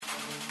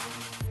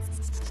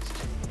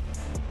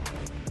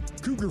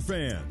Cougar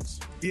fans,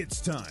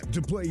 it's time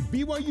to play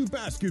BYU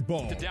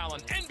basketball. To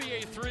Dallin,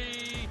 NBA 3.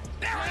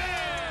 There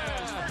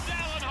it is for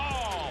Dallin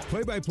Hall.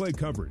 Play-by-play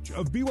coverage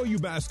of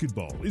BYU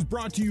basketball is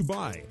brought to you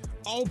by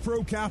All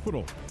Pro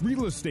Capital,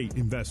 Real Estate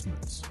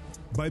Investments.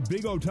 By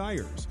Big O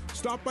Tires.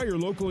 Stop by your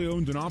locally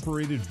owned and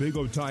operated Big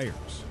O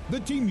Tires, the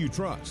team you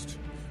trust.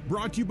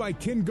 Brought to you by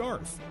Ken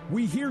Garth,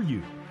 We Hear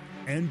You.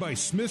 And by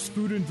Smith's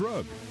Food and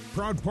Drug,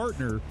 proud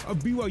partner of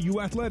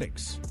BYU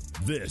Athletics.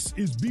 This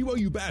is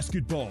BYU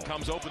basketball.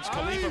 Comes, opens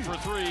Khalifa for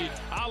three.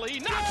 Ali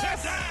knocks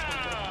it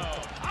down.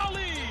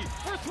 Ali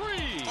for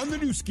three. On the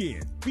new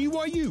skin,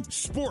 BYU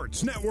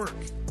Sports Network.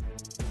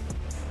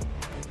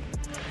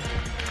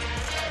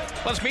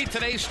 Let's meet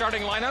today's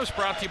starting lineups,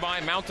 brought to you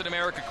by Mountain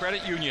America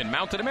Credit Union.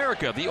 Mountain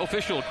America, the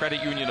official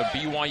credit union of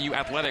BYU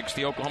Athletics.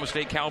 The Oklahoma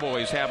State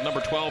Cowboys have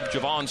number 12,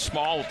 Javon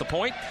Small at the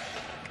point.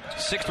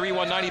 6'3",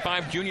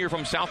 195 junior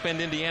from South Bend,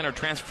 Indiana,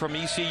 transfer from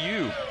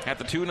ECU. At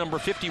the 2, number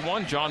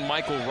 51, John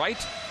Michael Wright,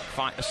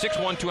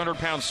 6'1",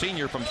 200-pound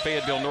senior from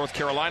Fayetteville, North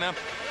Carolina,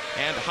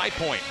 and High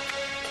Point.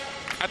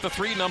 At the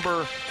 3,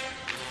 number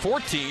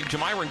 14,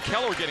 Jamyron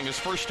Keller getting his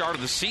first start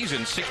of the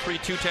season,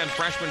 6'3", 210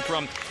 freshman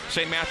from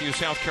St. Matthews,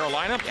 South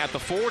Carolina. At the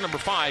 4, number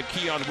 5,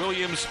 Keon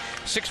Williams,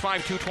 6'5",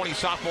 220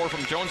 sophomore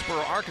from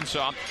Jonesboro,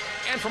 Arkansas.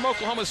 And from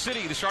Oklahoma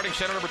City, the starting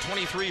center, number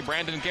 23,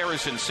 Brandon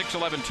Garrison,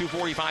 6'11",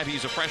 245.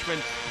 He's a freshman.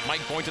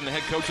 Mike Boynton, the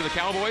head coach of the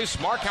Cowboys.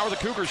 Mark, how are the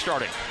Cougars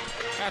starting?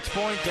 At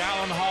point,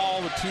 Dallin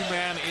Hall. The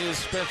two-man is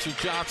Spencer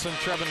Johnson.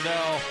 Trevin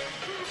Nell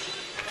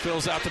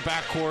fills out the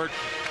backcourt.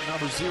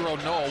 Number 0,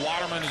 Noah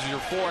Waterman is your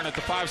 4, and at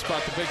the 5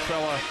 spot, the big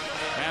fella.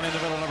 And in the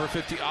middle, number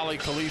 50, Ali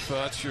Khalifa.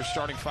 That's your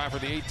starting 5 for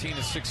the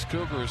 18-6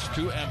 Cougars,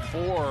 2 and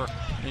 4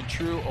 in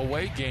true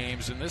away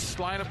games. And this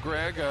lineup,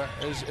 Greg,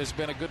 has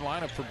been a good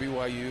lineup for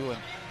BYU. And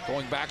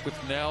going back with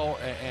Nell,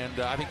 and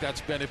I think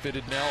that's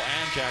benefited Nell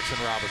and Jackson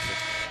Robinson.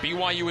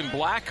 BYU in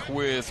black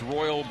with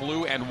royal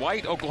blue and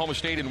white. Oklahoma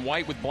State in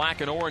white with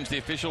black and orange. The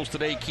officials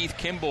today, Keith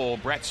Kimball,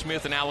 Brett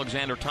Smith, and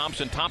Alexander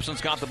Thompson.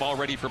 Thompson's got the ball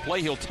ready for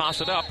play. He'll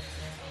toss it up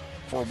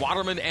for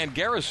Waterman and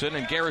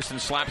Garrison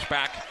slaps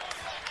back.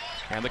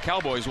 And the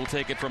Cowboys will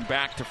take it from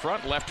back to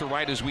front, left to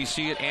right as we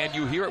see it, and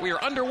you hear it. We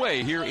are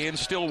underway here in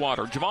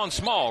Stillwater. Javon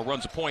Small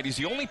runs a point. He's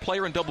the only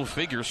player in double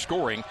figures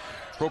scoring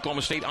for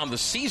Oklahoma State on the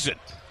season.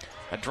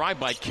 A drive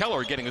by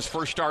Keller getting his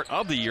first start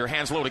of the year.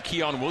 Hands low to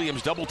Keon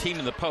Williams, double teamed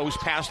in the post,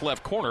 pass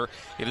left corner.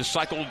 It is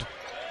cycled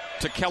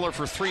to Keller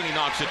for 3, and he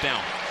knocks it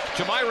down.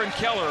 Jamyron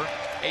Keller,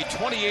 a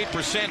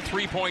 28%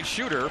 three-point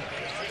shooter,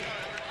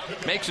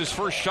 makes his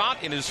first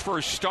shot in his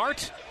first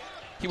start.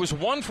 He was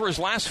 1 for his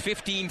last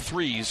 15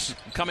 threes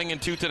coming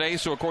into today,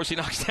 so of course he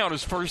knocks down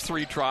his first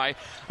 3 try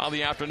on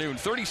the afternoon.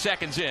 30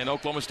 seconds in,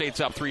 Oklahoma State's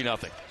up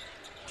 3-0.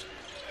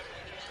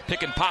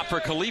 Pick and pop for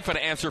Khalifa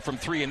to answer from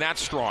 3, and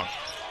that's strong.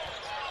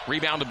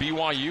 Rebound to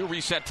BYU,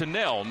 reset to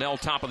Nell. Nell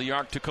top of the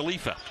arc to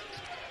Khalifa.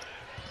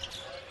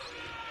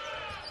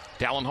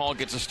 Dallin Hall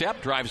gets a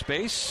step, drives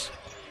base.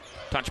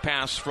 Touch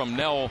pass from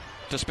Nell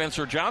to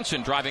Spencer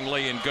Johnson, driving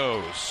lay-in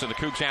goes. So the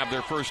Cougs have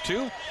their first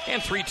 2,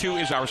 and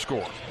 3-2 is our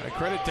score. I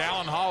credit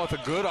Dallin Hall with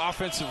a good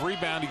offensive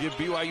rebound to give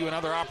BYU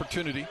another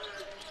opportunity.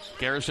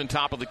 Garrison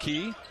top of the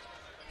key.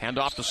 Hand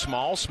off to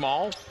Small.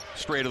 Small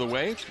straight of the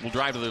way. Will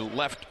drive to the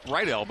left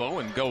right elbow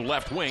and go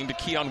left wing to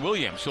Keon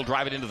Williams. He'll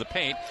drive it into the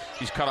paint.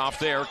 He's cut off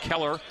there.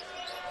 Keller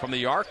from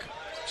the arc.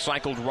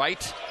 Cycled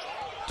right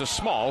to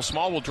Small.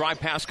 Small will drive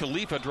past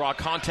Khalifa, draw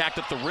contact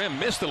at the rim,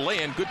 miss the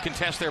lay-in. Good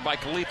contest there by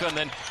Khalifa, and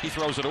then he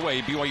throws it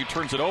away. BYU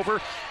turns it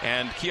over,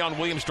 and Keon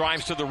Williams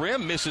drives to the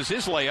rim, misses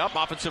his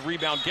layup. Offensive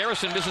rebound.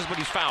 Garrison misses, but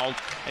he's fouled,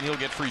 and he'll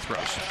get free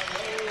throws.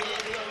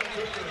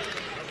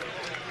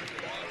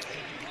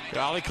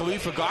 Ali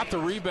Khalifa got the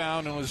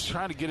rebound and was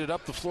trying to get it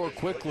up the floor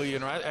quickly,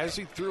 and as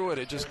he threw it,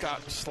 it just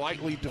got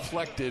slightly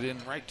deflected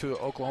and right to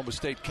Oklahoma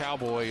State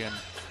Cowboy. And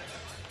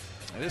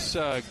this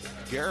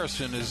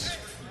Garrison is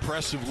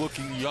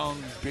impressive-looking,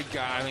 young, big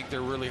guy. I think they're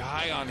really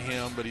high on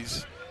him, but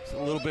he's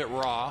a little bit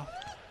raw.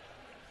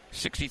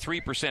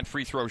 63%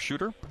 free throw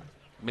shooter.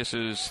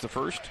 Misses the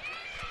first.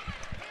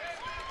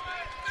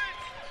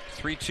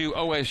 3-2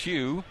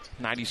 OSU.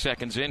 90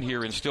 seconds in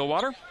here in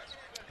Stillwater.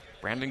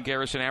 Brandon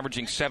Garrison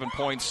averaging 7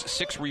 points,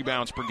 6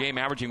 rebounds per game,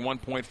 averaging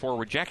 1.4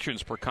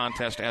 rejections per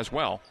contest as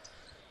well.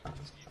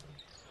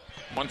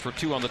 1 for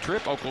 2 on the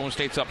trip. Oklahoma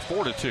State's up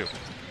 4-2.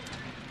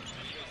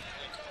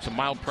 Some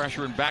mild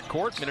pressure in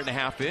backcourt. Minute and a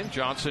half in.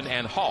 Johnson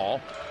and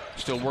Hall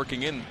still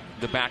working in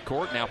the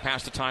backcourt. Now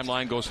past the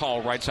timeline goes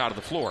Hall, right side of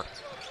the floor.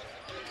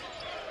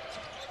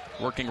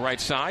 Working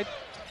right side.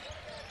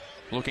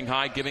 Looking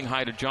high, giving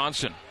high to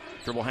Johnson.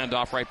 Dribble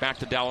handoff right back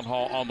to Dallin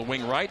Hall on the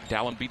wing right.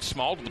 Dallin beats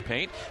Small to the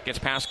paint. Gets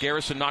past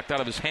Garrison, knocked out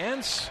of his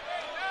hands.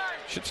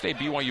 Should stay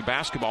BYU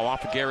basketball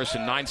off of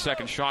Garrison.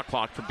 9-second shot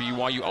clock for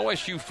BYU.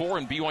 OSU 4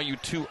 and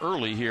BYU 2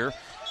 early here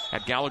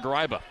at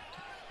Gallagher-Iba.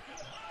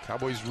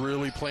 Cowboys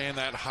really playing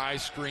that high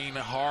screen,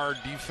 hard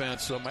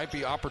defense, so it might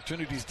be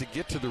opportunities to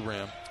get to the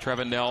rim.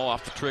 Trevin Nell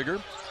off the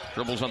trigger.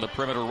 Dribbles on the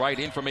perimeter right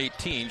in from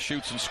 18.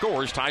 Shoots and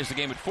scores. Ties the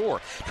game at 4.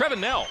 Trevin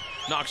Nell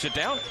knocks it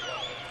down.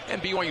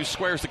 And BYU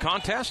squares the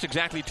contest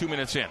exactly 2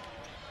 minutes in.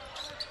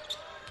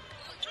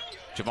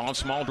 Javon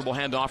Small dribble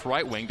handoff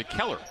right wing to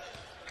Keller.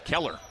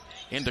 Keller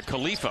into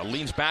Khalifa,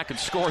 leans back and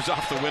scores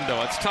off the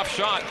window. It's a tough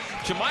shot.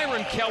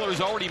 Jamiron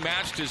Keller's already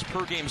matched his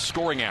per-game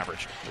scoring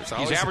average.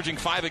 He's averaging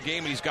 5 a game,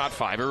 and he's got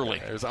 5 early.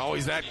 There's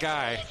always that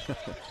guy.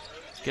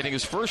 Getting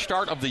his first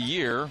start of the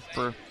year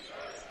for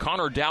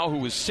Connor Dow, who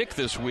was sick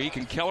this week,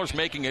 and Keller's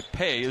making it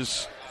pay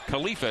as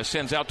Khalifa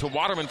sends out to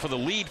Waterman for the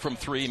lead from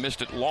 3.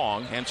 Missed it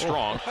long and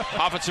strong.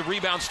 Offensive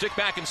rebound, stick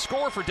back and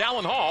score for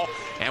Dallin Hall,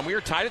 and we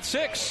are tied at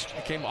 6.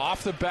 It came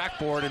off the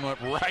backboard and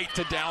went right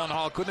to Dallin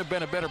Hall. Couldn't have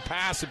been a better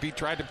pass if he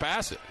tried to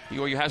pass it.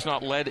 BYU has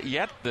not led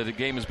yet. The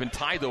game has been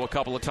tied, though, a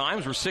couple of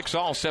times. We're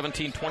 6-all,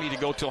 17-20 to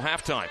go till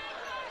halftime.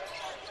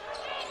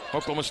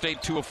 Oklahoma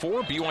State 2 of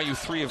 4, BYU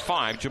 3 of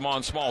 5.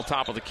 Jamon Small,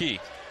 top of the key.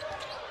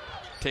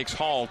 Takes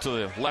Hall to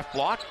the left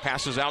block,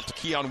 passes out to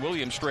Keon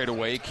Williams straight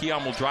away.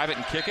 Keon will drive it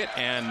and kick it,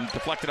 and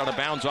deflected out of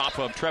bounds off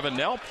of Trevin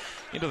Nell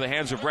into the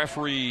hands of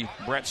referee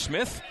Brett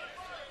Smith.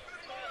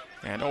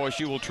 And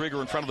OSU will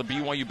trigger in front of the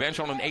BYU bench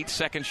on an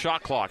 8-second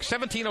shot clock.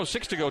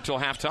 17:06 to go till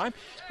halftime,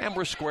 and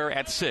we're square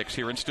at 6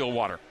 here in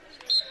Stillwater.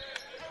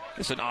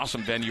 This is an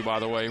awesome venue, by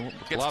the way. We'll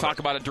get to talk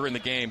about it during the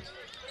game.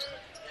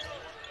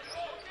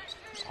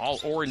 All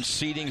orange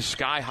seating,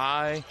 sky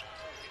high.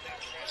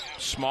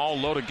 Small,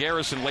 low to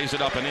Garrison, lays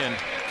it up and in.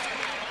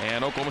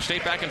 And Oklahoma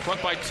State back in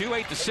front by 2,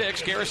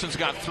 8-6. Garrison's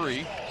got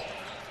 3.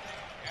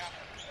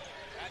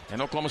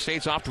 And Oklahoma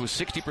State's off to a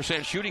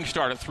 60% shooting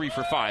start at 3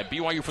 for 5.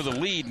 BYU for the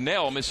lead.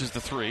 Nell misses the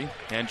 3.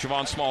 And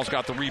Javon Small's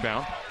got the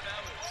rebound.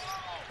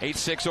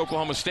 8-6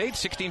 Oklahoma State.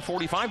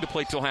 16:45 to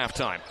play till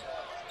halftime.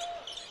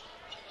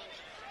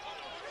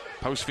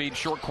 Post feed,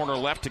 short corner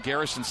left to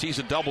Garrison. Sees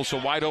a double, so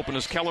wide open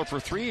is Keller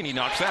for 3, and he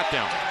knocks that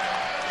down.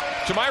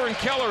 Jamiron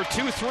Keller,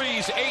 2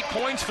 threes, 8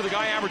 points for the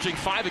guy averaging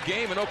 5 a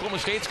game, and Oklahoma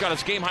State's got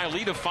its game-high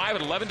lead of 5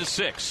 at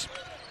 11-6.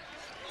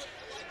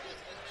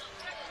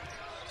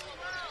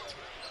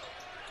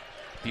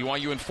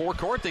 BYU in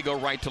forecourt. They go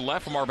right to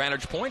left from our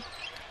vantage point.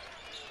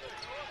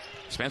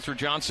 Spencer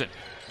Johnson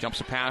jumps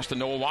a pass to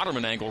Noah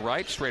Waterman, angle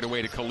right, straight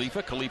away to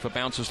Khalifa. Khalifa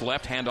bounces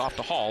left, hand off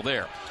to Hall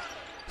there.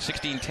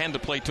 16:10 to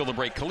play till the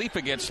break.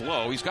 Khalifa gets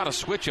low. He's got a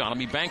switch on him.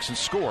 He banks and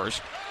scores.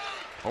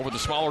 Over the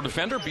smaller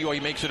defender,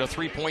 BYU makes it a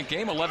 3-point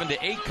game,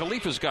 11-8.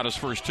 Khalifa's got his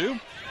first 2.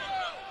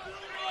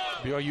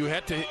 BYU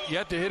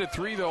yet to hit a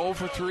 3, though, 0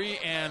 for 3,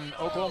 and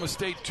Oklahoma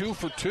State 2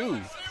 for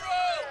 2.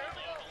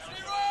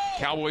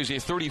 Cowboys a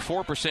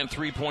 34%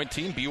 three-point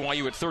team,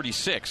 BYU at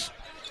 36.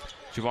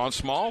 Javon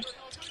Small,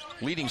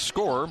 leading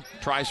scorer,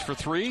 tries for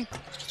 3,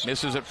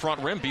 misses at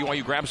front rim.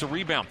 BYU grabs a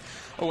rebound.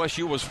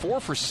 OSU was 4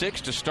 for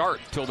 6 to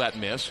start till that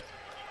miss.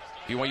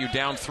 BYU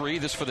down 3.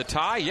 This for the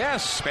tie.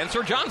 Yes,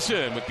 Spencer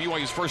Johnson with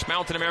BYU's first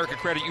Mountain America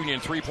Credit Union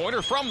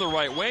three-pointer from the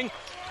right wing.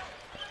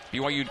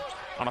 BYU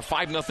on a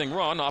 5-0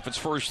 run off its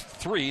first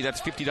 3.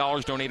 That's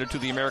 $50 donated to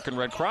the American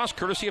Red Cross,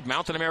 courtesy of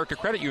Mountain America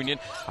Credit Union.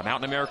 A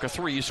Mountain America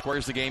 3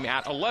 squares the game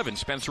at 11.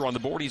 Spencer on the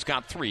board. He's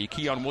got 3.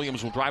 Keon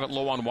Williams will drive it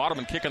low on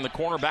Waterman, kick in the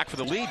corner, back for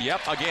the lead.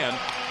 Yep, again,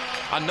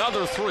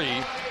 another 3.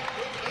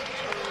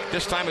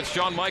 This time it's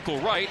John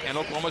Michael Wright, and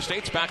Oklahoma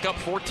State's back up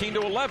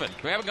 14-11.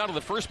 We haven't got to the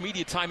first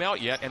media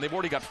timeout yet, and they've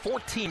already got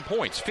 14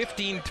 points,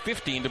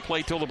 15-15 to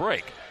play till the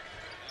break.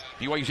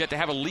 BYU's yet to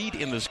have a lead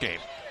in this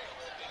game.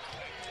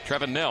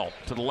 Trevin Nell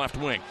to the left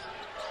wing.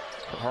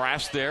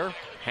 Harassed there,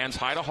 hands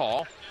high to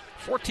Hall.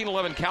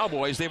 14-11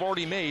 Cowboys, they've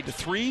already made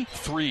 3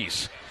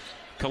 threes.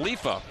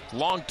 Khalifa,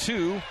 long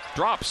 2,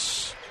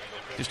 drops.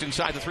 Just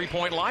inside the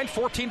 3-point line,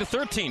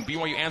 14-13.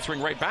 BYU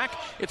answering right back.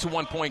 It's a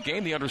 1-point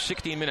game. The under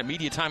 16-minute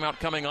media timeout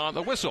coming on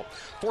the whistle.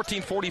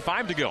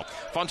 14:45 to go.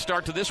 Fun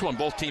start to this one.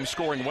 Both teams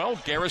scoring well.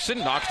 Garrison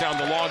knocks down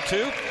the long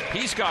 2.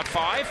 He's got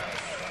 5.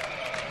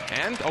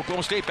 And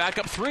Oklahoma State back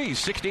up 3,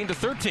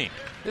 16-13.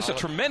 This is a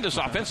tremendous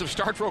offensive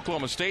start for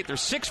Oklahoma State. They're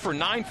 6 for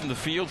 9 from the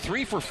field,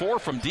 3 for 4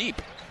 from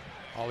deep.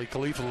 Ali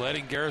Khalifa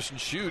letting Garrison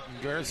shoot,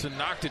 and Garrison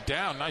knocked it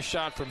down. Nice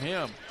shot from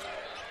him.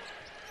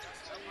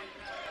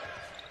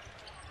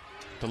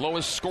 The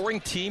lowest scoring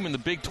team in the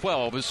Big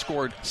 12 has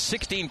scored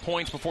 16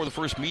 points before the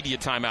first media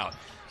timeout.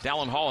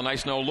 Dallin Hall, a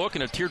nice no look,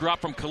 and a teardrop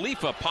from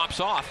Khalifa pops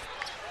off.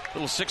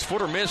 Little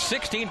 6-footer miss,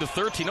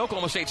 16-13.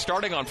 Oklahoma State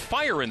starting on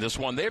fire in this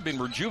one. They've been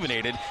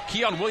rejuvenated.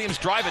 Keon Williams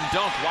drive and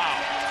dunk.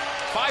 Wow.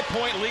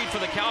 5-point lead for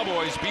the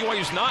Cowboys.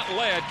 BYU's not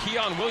led.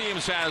 Keon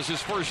Williams has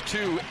his first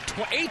 2,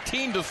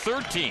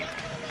 18-13.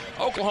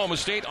 Oklahoma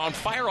State on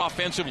fire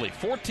offensively.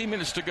 14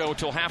 minutes to go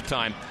till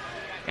halftime.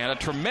 And a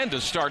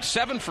tremendous start,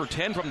 7 for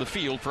 10 from the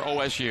field for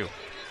OSU.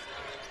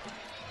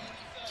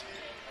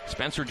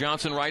 Spencer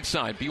Johnson right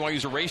side.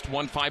 BYU's erased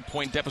 1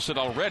 5-point deficit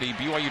already.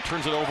 BYU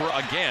turns it over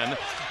again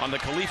on the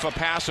Khalifa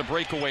pass, a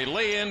breakaway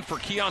lay-in for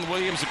Keon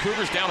Williams. The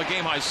Cougars down a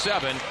game-high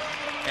 7,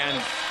 and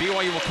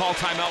BYU will call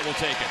timeout, will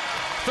take it.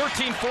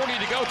 13:40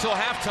 to go till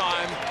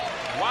halftime.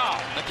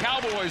 Wow, the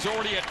Cowboys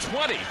already at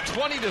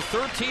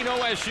 20-13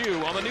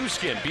 OSU on the new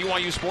skin,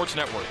 BYU Sports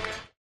Network.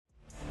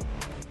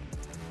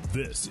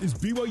 This is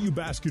BYU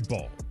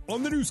basketball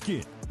on the new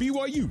skin,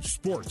 BYU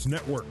Sports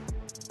Network.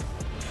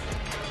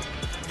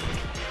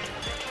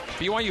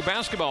 BYU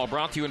basketball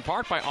brought to you in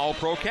part by All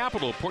Pro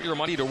Capital. Put your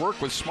money to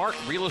work with smart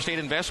real estate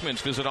investments.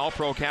 Visit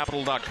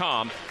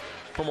allprocapital.com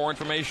for more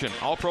information.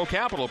 All Pro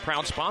Capital,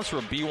 proud sponsor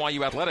of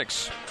BYU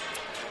Athletics.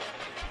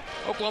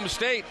 Oklahoma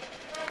State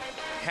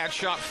had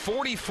shot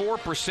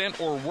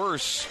 44% or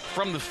worse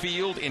from the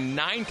field in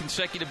 9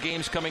 consecutive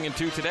games coming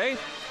into today.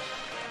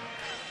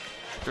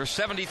 They're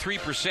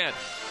 73%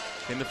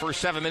 in the first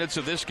 7 minutes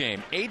of this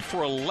game. 8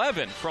 for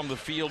 11 from the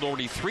field,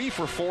 already 3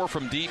 for 4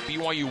 from deep.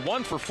 BYU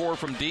 1 for 4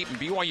 from deep, and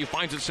BYU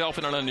finds itself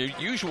in an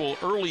unusual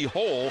early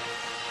hole.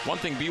 One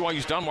thing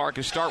BYU's done, Mark,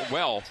 is start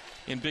well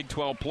in Big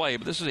 12 play,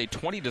 but this is a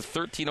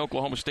 20-13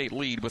 Oklahoma State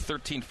lead with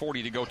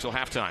 13:40 to go till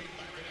halftime.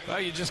 Well,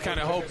 you just kind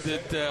of hope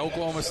that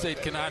Oklahoma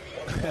State cannot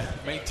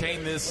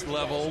maintain this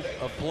level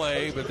of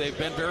play, but they've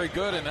been very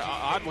good, and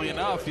oddly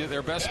enough,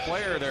 their best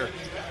player,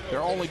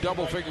 their only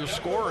double-figure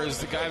scorer is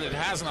the guy that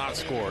has not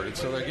scored, and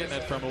so they're getting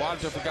it from a lot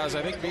of different guys.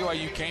 I think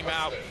BYU came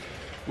out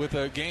with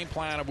a game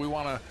plan of we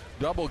want to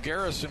double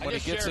Garrison when he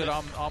gets it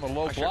on the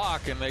low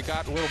block, and they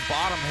got a little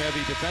bottom-heavy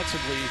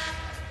defensively.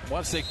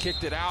 Once they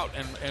kicked it out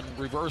and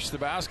reversed the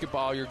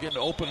basketball, you're getting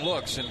open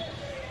looks, and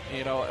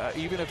you know,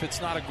 even if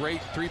it's not a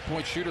great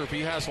three-point shooter, if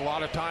he has a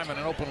lot of time and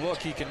an open look,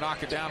 he can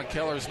knock it down, and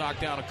Keller's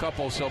knocked down a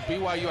couple. So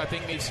BYU, I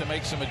think, needs to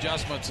make some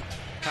adjustments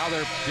how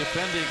they're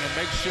defending and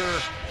make sure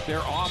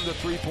they're on the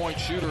three-point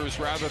shooters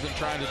rather than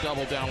trying to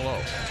double down low.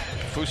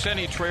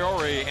 Fousseyni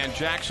Traore and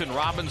Jackson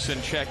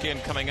Robinson check in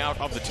coming out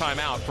of the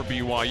timeout for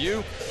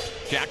BYU.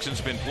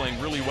 Jackson's been playing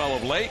really well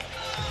of late.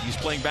 He's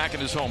playing back in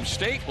his home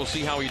state. We'll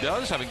see how he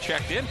does, having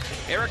checked in.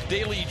 Eric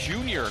Daly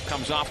Jr.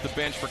 comes off the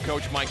bench for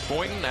Coach Mike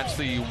Boynton. That's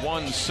the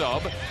one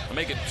sub. I'll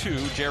make it 2.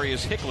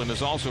 Jarius Hicklin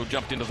has also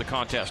jumped into the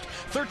contest.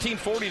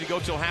 13:40 to go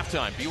till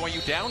halftime.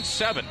 BYU down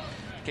 7.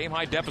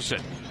 Game-high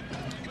deficit.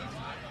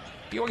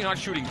 BYU not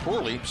shooting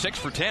poorly, 6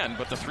 for 10,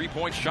 but the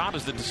three-point shot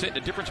is the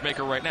difference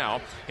maker right now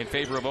in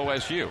favor of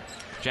OSU.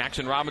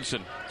 Jackson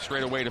Robinson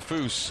straight away to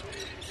Foose.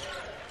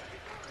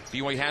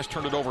 BYU has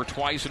turned it over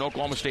twice in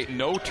Oklahoma State,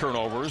 no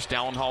turnovers.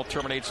 Dallin Hall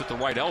terminates at the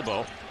right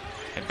elbow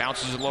and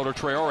bounces it low to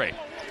Traore.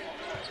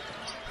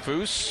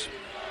 Foose,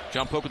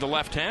 jump hook with the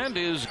left hand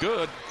is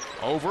good.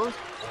 Over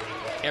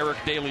Eric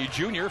Daly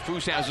Jr.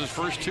 Foose has his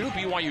first 2.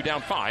 BYU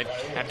down 5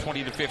 at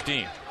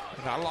 20-15.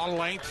 Not a lot of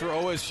length for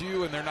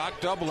OSU, and they're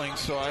not doubling,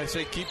 so I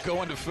say keep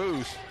going to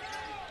Foose.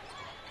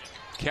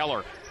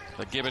 Keller,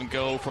 the give and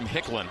go from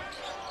Hicklin.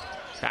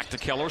 Back to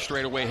Keller,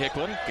 straight away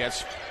Hicklin.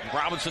 Gets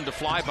Robinson to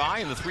fly by,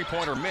 and the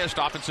three-pointer missed.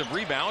 Offensive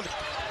rebound.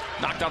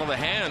 Knocked out of the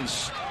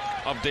hands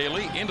of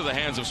Daly into the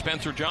hands of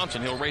Spencer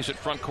Johnson. He'll race it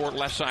front court,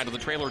 left side of the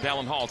trailer.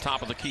 Dallin Hall,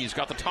 top of the key. He's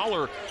got the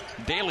taller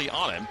Daly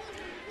on him.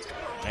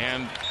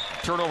 And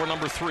turnover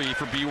number 3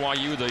 for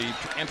BYU. The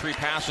entry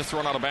pass is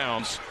thrown out of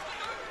bounds.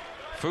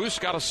 Foose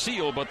got a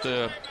seal, but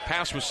the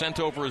pass was sent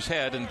over his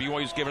head, and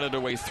BYU's given it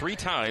away 3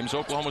 times.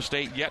 Oklahoma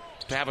State yet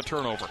to have a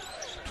turnover.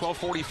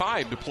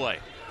 12:45 to play,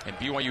 and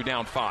BYU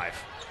down 5.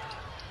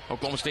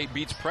 Oklahoma State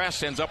beats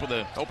press, ends up with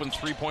an open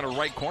three-pointer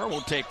right corner.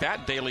 We'll take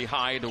that. Daly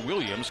high to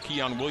Williams.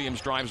 Keon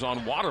Williams drives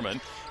on Waterman.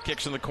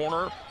 Kicks in the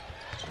corner,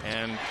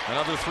 and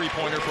another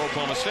three-pointer for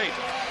Oklahoma State.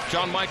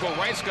 John Michael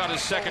Wright's got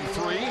his second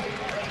 3.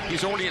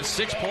 He's already at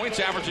 6 points,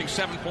 averaging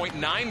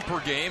 7.9 per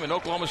game, and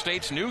Oklahoma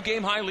State's new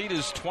game-high lead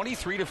is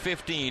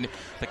 23-15.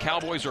 The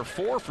Cowboys are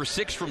 4 for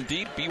 6 from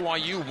deep.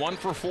 BYU 1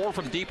 for 4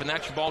 from deep, and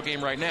that's your ball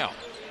game right now.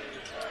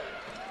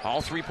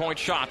 All three-point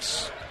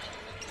shots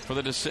for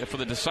the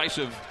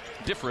decisive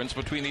difference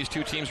between these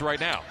two teams right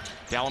now.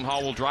 Dallin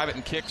Hall will drive it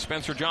and kick.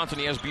 Spencer Johnson,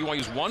 he has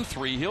BYU's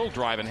 1-3. He'll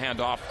drive and hand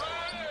off.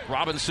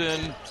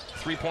 Robinson,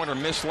 three-pointer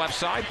miss left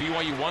side.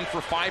 BYU 1 for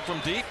 5 from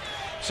deep.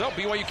 So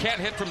BYU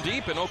can't hit from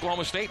deep, and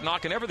Oklahoma State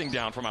knocking everything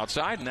down from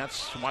outside, and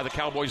that's why the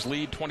Cowboys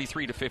lead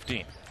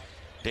 23-15.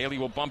 Daly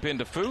will bump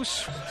into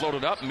Foose, float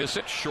it up, miss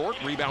it,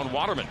 short, rebound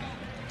Waterman.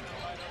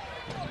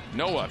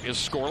 Noah is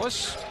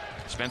scoreless.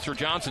 Spencer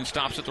Johnson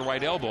stops at the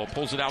right elbow,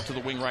 pulls it out to the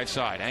wing right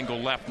side. Angle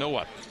left,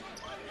 Noah.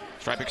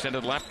 Stripe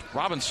extended left,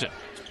 Robinson.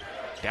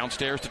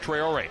 Downstairs to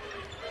Traore.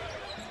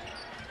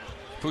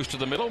 Foose to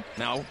the middle,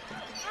 now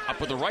up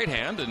with the right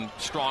hand, and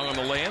strong on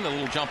the lay-in. The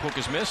little jump hook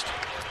is missed.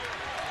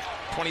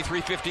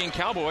 23-15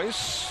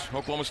 Cowboys.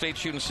 Oklahoma State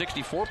shooting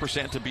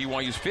 64% to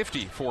BYU's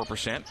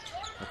 54%.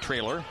 A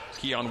trailer.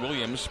 Keon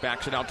Williams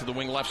backs it out to the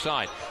wing left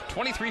side.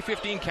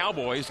 23-15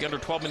 Cowboys. The under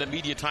 12-minute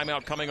media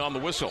timeout coming on the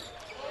whistle.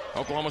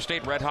 Oklahoma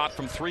State red hot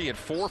from 3 at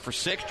 4 for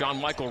 6. John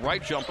Michael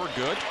Wright jumper,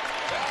 good.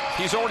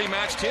 He's already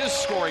matched his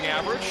scoring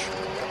average.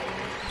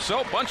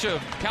 So, a bunch of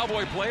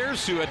Cowboy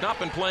players who had not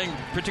been playing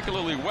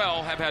particularly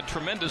well have had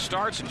tremendous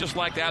starts, and just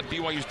like that,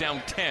 BYU's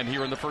down 10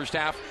 here in the first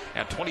half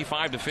at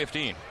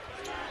 25-15.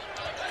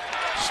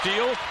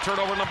 Steal,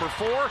 turnover number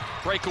 4,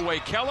 breakaway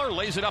Keller,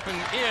 lays it up and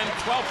in,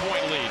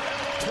 12-point lead,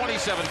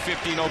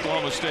 27-15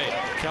 Oklahoma State.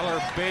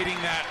 Keller baiting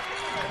that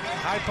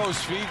high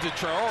post feed to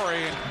Traore,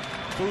 and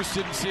Foose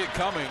didn't see it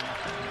coming.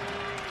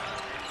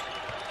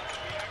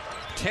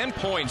 10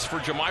 points for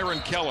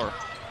Jamiron Keller.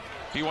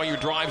 BYU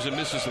drives and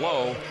misses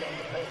low.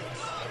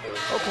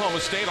 Oklahoma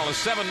State on a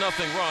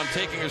 7-0 run,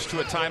 taking us to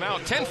a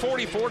timeout.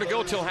 10:44 to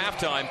go till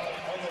halftime.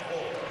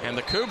 And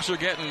the Cougs are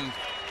getting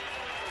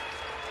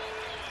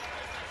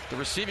the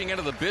receiving end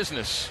of the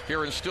business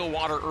here in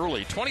Stillwater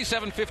early.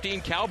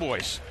 27-15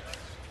 Cowboys.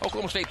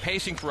 Oklahoma State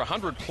pacing for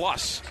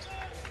 100+.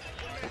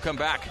 We'll come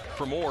back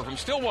for more from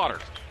Stillwater.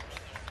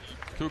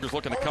 Cougars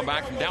looking to come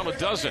back from down a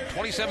dozen.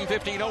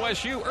 27-15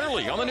 OSU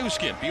early on the new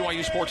skin,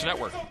 BYU Sports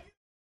Network.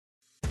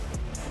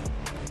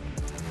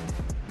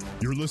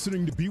 You're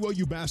listening to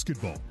BYU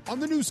Basketball on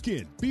the new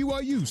skin,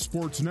 BYU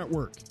Sports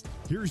Network.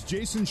 Here's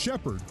Jason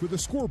Shepard with a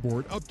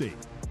scoreboard update.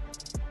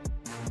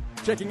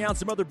 Checking out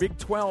some other Big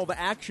 12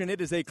 action.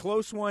 It is a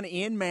close one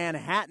in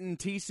Manhattan.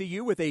 TCU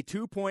with a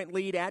 2-point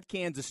lead at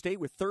Kansas State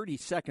with 30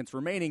 seconds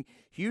remaining.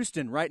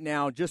 Houston right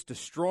now just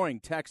destroying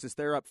Texas.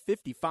 They're up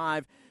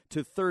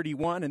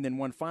 55-31. And then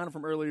one final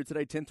from earlier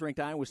today, 10th-ranked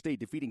Iowa State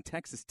defeating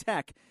Texas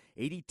Tech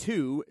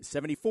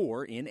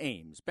 82-74 in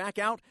Ames. Back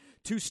out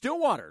to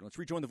Stillwater. Let's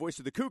rejoin the voice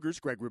of the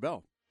Cougars, Greg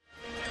Wrubell.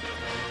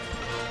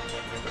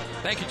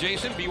 Thank you,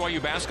 Jason. BYU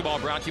basketball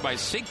brought to you by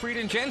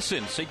Siegfried &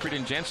 Jensen.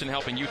 Siegfried & Jensen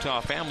helping Utah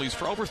families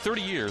for over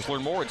 30 years.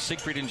 Learn more at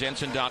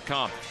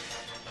siegfriedandjensen.com.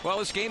 Well,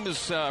 this game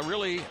is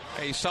really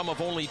a sum of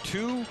only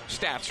two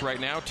stats right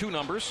now, two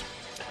numbers.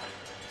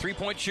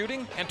 3-point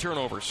shooting and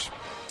turnovers.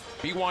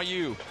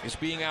 BYU is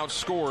being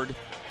outscored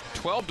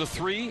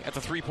 12-3 at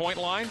the 3-point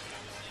line.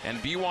 And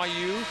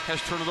BYU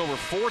has turned it over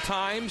 4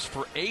 times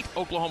for 8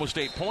 Oklahoma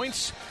State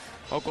points.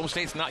 Oklahoma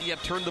State's not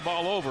yet turned the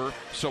ball over,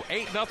 so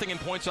 8-0 in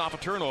points off of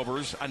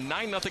turnovers, a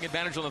 9-0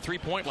 advantage on the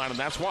 3-point line, and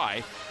that's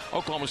why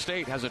Oklahoma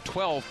State has a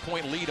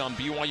 12-point lead on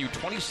BYU,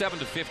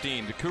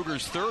 27-15. The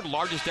Cougars' third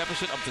largest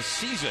deficit of the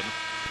season,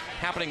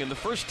 happening in the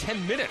first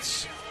 10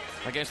 minutes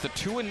against the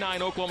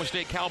 2-9 Oklahoma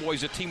State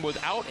Cowboys, a team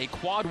without a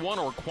quad 1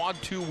 or quad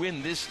 2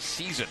 win this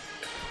season.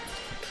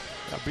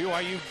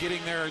 BYU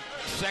getting their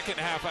second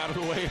half out of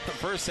the way in the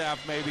first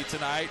half maybe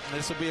tonight, and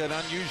this will be an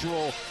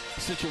unusual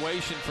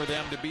situation for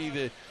them to be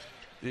the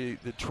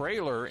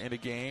trailer in a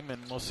game, and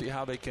we'll see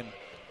how they can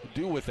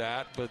do with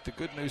that. But the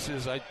good news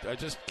is I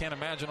just can't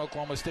imagine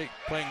Oklahoma State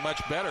playing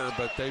much better,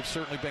 but they've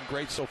certainly been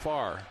great so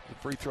far. The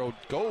free throw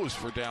goes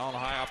for Dallin,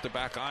 high off the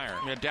back iron.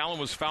 Yeah, Dallin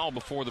was fouled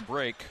before the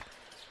break.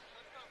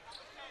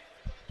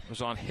 It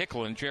was on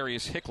Hicklin,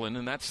 Jarius Hicklin,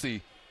 and that's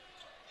the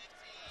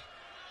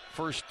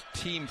first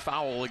team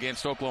foul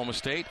against Oklahoma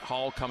State.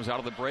 Hall comes out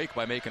of the break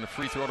by making a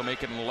free throw to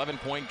make it an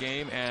 11-point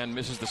game and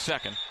misses the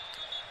second.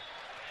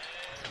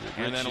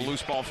 And then a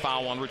loose ball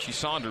foul on Richie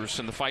Saunders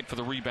in the fight for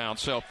the rebound.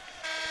 So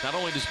not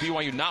only does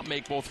BYU not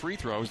make both free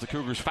throws, the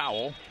Cougars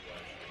foul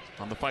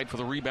on the fight for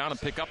the rebound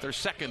and pick up their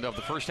second of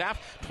the first half.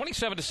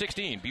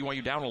 27-16,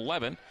 BYU down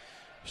 11.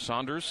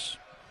 Saunders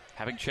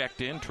having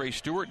checked in. Trey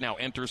Stewart now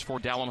enters for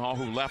Dallin Hall,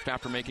 who left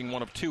after making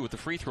 1 of 2 at the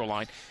free throw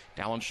line.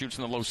 Dallin shoots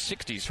in the low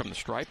 60s from the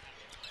stripe.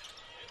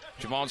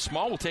 Javon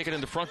Small will take it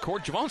into front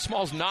court. Javon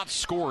Small's not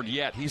scored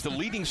yet. He's the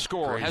leading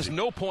scorer, has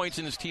no points,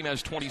 and his team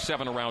has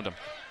 27 around him.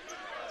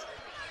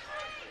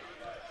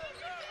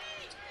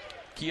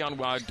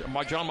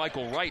 John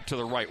Michael Wright to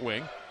the right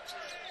wing.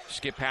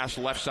 Skip pass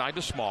left side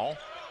to Small.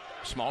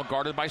 Small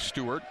guarded by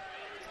Stewart.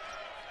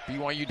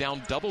 BYU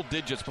down double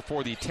digits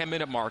before the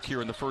 10-minute mark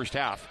here in the first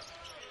half.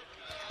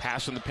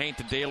 Pass in the paint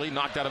to Daly,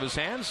 knocked out of his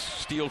hands.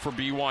 Steal for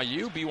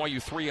BYU. BYU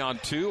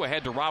 3-on-2.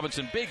 Ahead to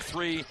Robinson. Big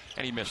three,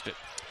 and he missed it.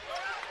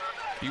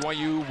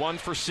 BYU 1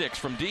 for 6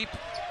 from deep.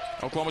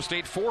 Oklahoma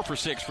State 4 for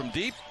 6 from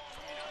deep.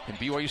 And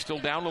BYU still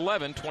down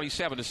 11,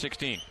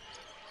 27-16.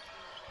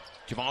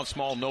 Javon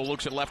Small no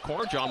looks at left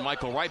corner. John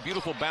Michael Wright.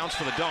 Beautiful bounce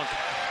for the dunk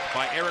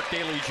by Eric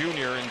Daly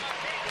Jr. And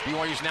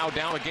BYU's now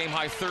down a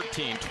game-high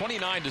 13,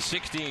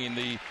 29-16.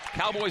 The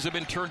Cowboys have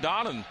been turned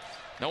on, and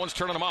no one's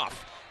turning them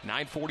off.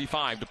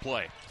 9:45 to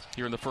play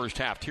here in the first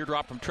half.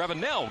 Teardrop from Trevin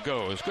Nell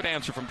goes. Good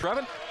answer from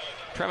Trevin.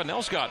 Trevin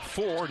Nell's got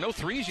 4. No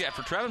threes yet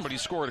for Trevin, but he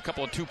scored a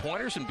couple of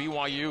 2-pointers, and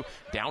BYU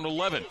down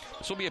 11.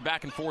 This will be a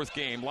back-and-forth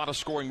game. A lot of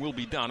scoring will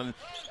be done, and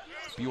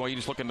BYU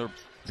just looking to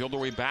build their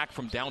way back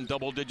from down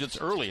double digits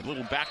early. A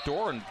little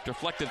backdoor and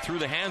deflected through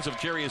the hands of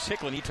Jarius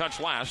Hicklin. He touched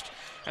last.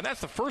 And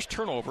that's the first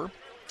turnover,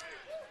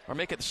 or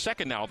make it the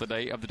second now of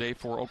the day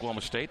for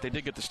Oklahoma State. They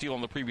did get the steal on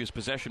the previous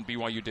possession,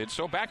 BYU did.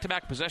 So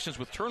back-to-back possessions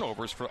with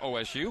turnovers for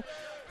OSU.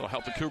 It'll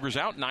help the Cougars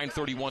out.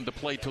 9:31 to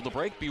play till the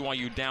break.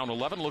 BYU down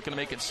 11, looking to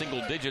make it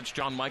single digits.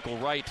 John Michael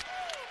Wright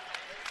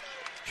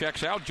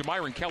checks out.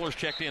 Jamiron Keller's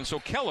checked in. So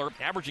Keller,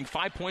 averaging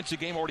 5 points a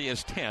game, already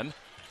has 10.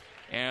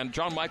 And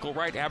John Michael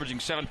Wright, averaging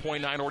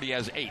 7.9, already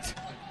has 8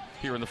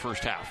 here in the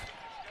first half.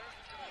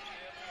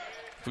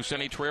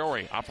 Fousseyni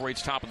Traore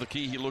operates top of the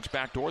key. He looks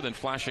back door, then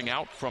flashing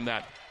out from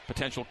that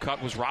potential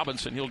cut was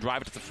Robinson. He'll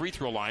drive it to the free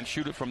throw line,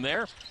 shoot it from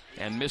there,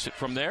 and miss it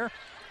from there.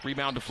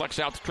 Rebound deflects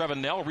out to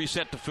Trevin Nell.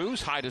 Reset to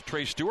Foose. High to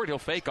Trey Stewart. He'll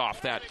fake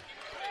off that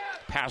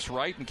pass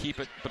right and keep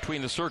it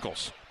between the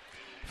circles.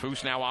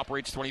 Foose now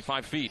operates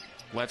 25 feet.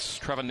 Lets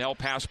Trevin Nell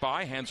pass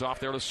by. Hands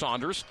off there to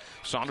Saunders.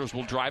 Saunders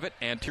will drive it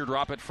and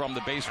teardrop it from the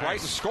base right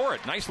and score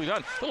it. Nicely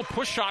done. Little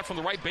push shot from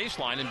the right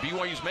baseline, and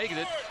BYU's making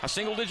it a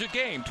single-digit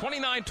game.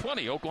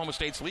 29-20. Oklahoma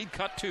State's lead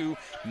cut to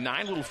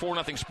 9. Little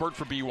 4-0 spurt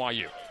for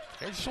BYU.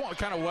 They just want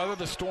to kind of weather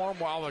the storm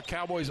while the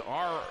Cowboys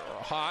are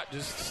hot.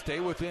 Just stay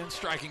within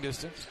striking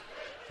distance.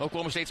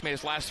 Oklahoma State's made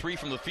its last 3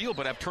 from the field,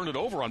 but have turned it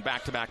over on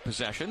back-to-back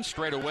possessions.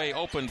 Straight away,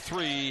 open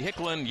 3.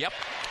 Hicklin, yep.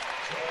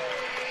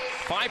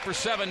 5 for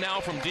 7 now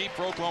from deep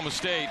for Oklahoma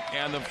State.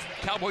 And the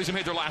Cowboys have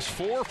made their last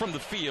 4 from the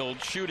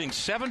field, shooting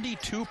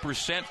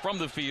 72% from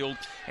the field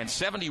and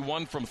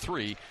 71 from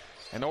 3.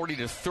 And already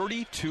to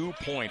 32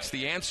 points.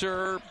 The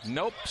answer,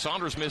 nope.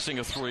 Saunders missing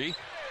a 3.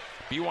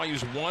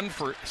 BYU's 1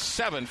 for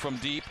 7 from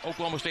deep.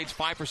 Oklahoma State's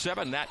 5 for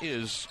 7. That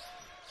is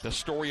the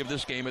story of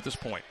this game at this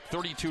point.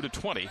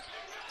 32-20.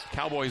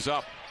 Cowboys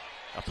up.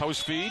 A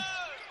post feed.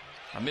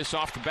 A miss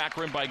off the back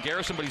rim by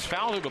Garrison, but he's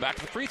fouled. He'll go back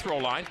to the free throw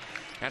line.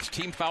 That's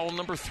team foul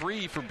number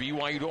 3 for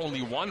BYU to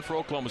only 1 for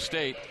Oklahoma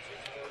State.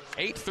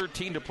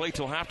 8:13 to play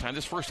till halftime.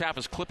 This first half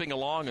is clipping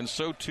along, and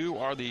so too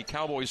are the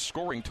Cowboys'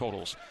 scoring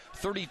totals.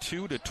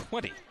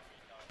 32-20.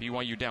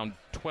 BYU down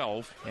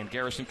 12, and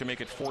Garrison can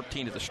make it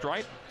 14 at the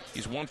stripe.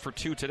 He's 1 for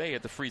 2 today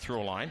at the free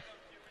throw line.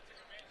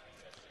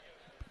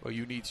 Well,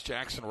 you need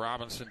Jackson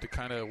Robinson to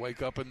kind of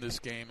wake up in this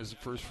game as the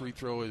first free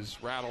throw is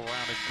rattle around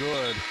and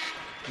good.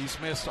 He's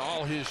missed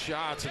all his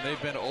shots, and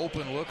they've been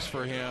open looks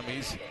for him.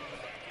 He's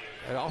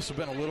had also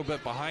been a little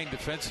bit behind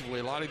defensively.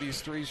 A lot of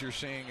these threes you're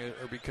seeing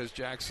are because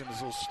Jackson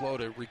is a little slow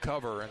to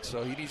recover, and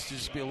so he needs to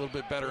just be a little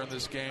bit better in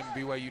this game.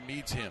 BYU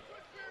needs him.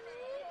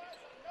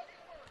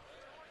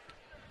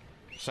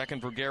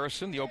 Second for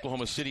Garrison, the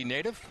Oklahoma City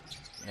native,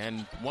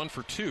 and 1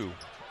 for 2.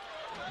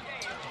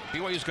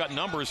 BYU's got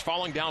numbers.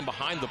 Falling down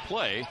behind the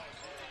play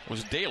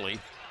was Daly,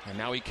 and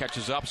now he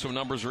catches up, so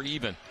numbers are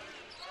even.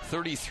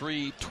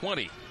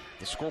 33-20.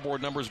 The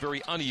scoreboard number is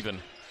very uneven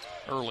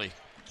early.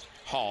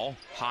 Hall,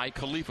 high,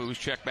 Khalifa, who's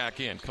checked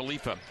back in.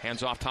 Khalifa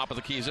hands off top of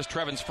the key. Is this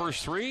Trevin's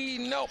first 3?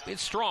 Nope,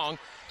 it's strong.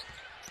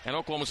 And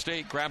Oklahoma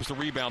State grabs the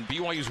rebound.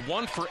 BYU's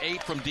 1 for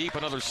 8 from deep.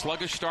 Another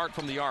sluggish start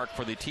from the arc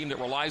for the team that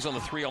relies on the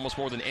 3 almost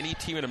more than any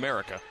team in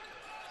America.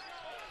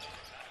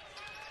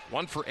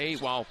 1 for 8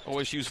 while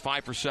OSU's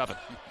 5 for 7.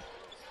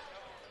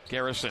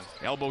 Garrison,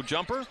 elbow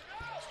jumper,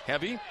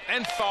 heavy,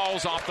 and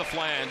falls off the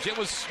flange. It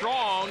was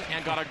strong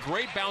and got a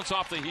great bounce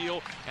off the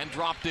heel and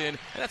dropped in. And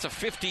that's a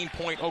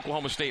 15-point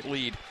Oklahoma State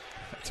lead.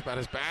 That's about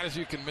as bad as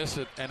you can miss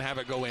it and have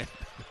it go in.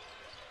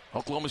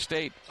 Oklahoma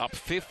State up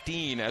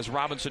 15 as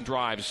Robinson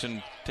drives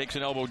and takes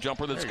an elbow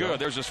jumper that's good.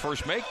 There's his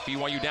first make.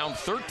 BYU down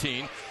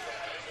 13.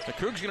 The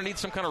Cougs going to need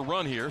some kind of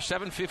run here.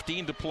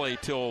 7:15 to play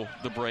till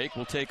the break.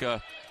 We'll take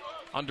a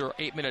under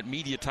 8-minute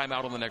media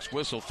timeout on the next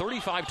whistle.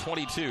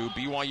 35-22,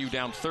 BYU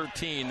down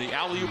 13. The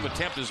alley-oop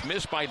attempt is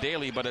missed by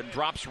Daly, but it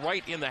drops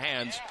right in the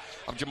hands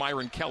of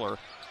Jamyron Keller,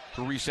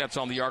 who resets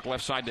on the arc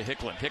left side to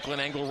Hicklin. Hicklin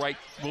angle right,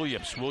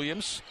 Williams.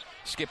 Williams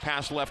skip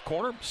past left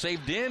corner,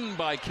 saved in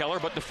by Keller,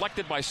 but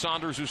deflected by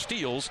Saunders, who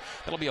steals.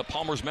 That'll be a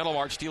Palmer's Metal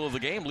Mart steal of the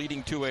game,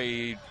 leading to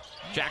a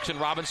Jackson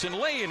Robinson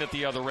lay-in at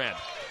the other end.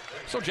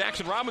 So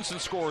Jackson Robinson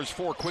scores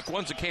 4 quick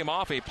ones. It came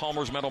off a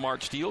Palmer's Metal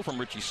Mart steal from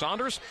Richie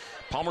Saunders.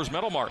 Palmer's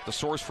Metal Mart, the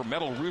source for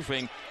metal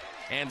roofing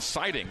and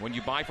siding. When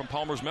you buy from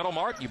Palmer's Metal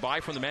Mart, you buy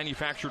from the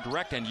manufacturer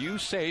direct and you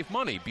save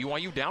money.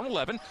 BYU down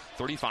 11,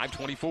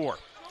 35-24.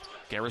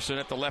 Garrison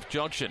at the left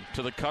junction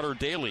to the cutter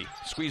Daly.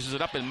 Squeezes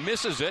it up and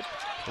misses it.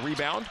 The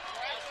rebound.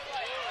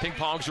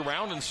 Ping-pongs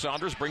around and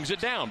Saunders brings it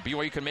down.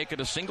 BYU can make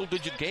it a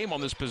single-digit game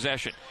on this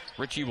possession.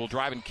 Richie will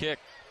drive and kick.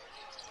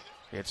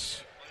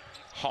 It's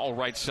Hall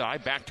right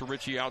side, back to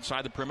Richie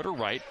outside the perimeter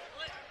right.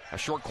 A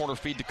short corner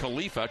feed to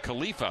Khalifa.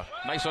 Khalifa,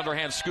 nice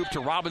underhand scoop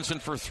to Robinson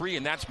for 3,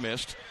 and that's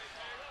missed.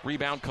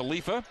 Rebound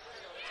Khalifa.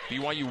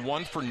 BYU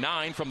 1 for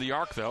 9 from the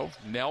arc, though.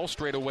 Nell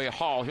straight away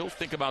Hall. He'll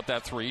think about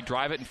that 3,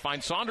 drive it and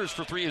find Saunders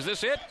for 3. Is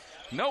this it?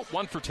 Nope,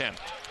 1 for 10.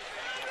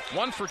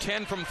 1 for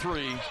 10 from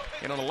 3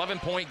 in an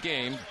 11-point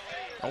game.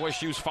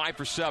 OSU's 5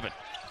 for 7.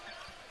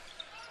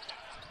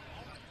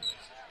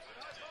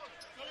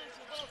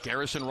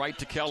 Garrison right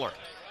to Keller.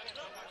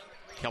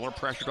 Keller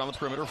pressured on the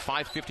perimeter.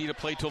 5:50 to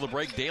play till the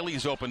break.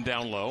 Daly's open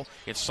down low.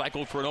 It's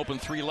cycled for an open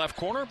 3 left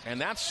corner, and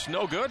that's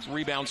no good.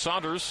 Rebound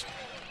Saunders.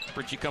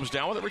 Richie comes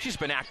down with it. Richie's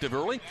been active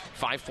early.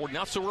 5:40,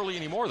 not so early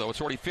anymore, though.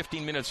 It's already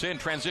 15 minutes in.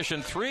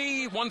 Transition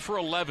 3, 1 for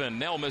 11.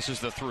 Nell misses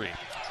the 3.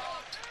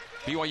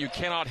 BYU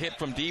cannot hit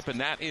from deep,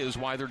 and that is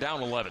why they're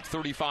down 11.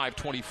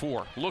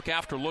 35-24. Look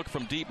after look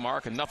from deep,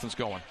 Mark, and nothing's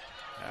going.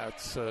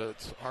 It's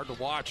hard to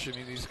watch. I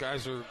mean, these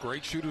guys are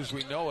great shooters,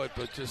 we know it,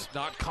 but just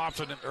not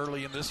confident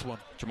early in this one.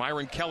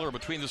 Jamyron Keller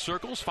between the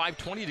circles.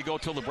 5:20 to go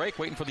till the break,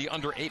 waiting for the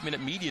under 8-minute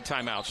media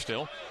timeout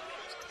still.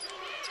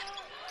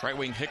 Right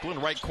wing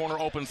Hicklin, right corner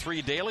open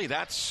 3 Daly.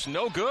 That's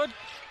no good.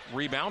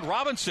 Rebound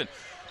Robinson.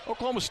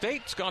 Oklahoma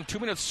State's gone 2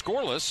 minutes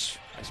scoreless.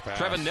 Nice pass.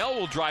 Trevin Nell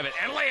will drive it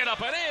and lay it up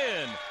and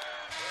in.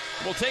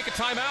 We'll take a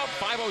timeout.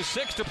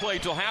 5:06 to play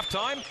till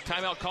halftime.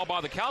 Timeout called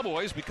by the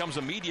Cowboys becomes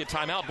a media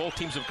timeout. Both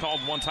teams have called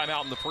one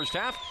timeout in the first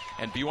half,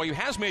 and BYU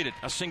has made it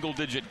a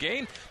single-digit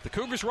gain. The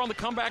Cougars were on the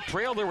comeback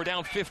trail. They were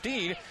down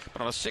 15,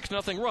 but on a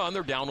 6-0 run,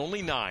 they're down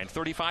only 9.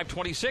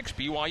 35-26,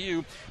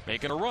 BYU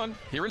making a run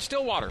here in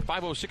Stillwater.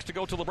 5:06 to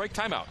go till the break.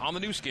 Timeout on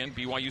the new skin,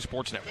 BYU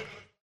Sports Network.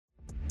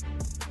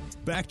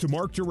 Back to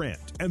Mark Durant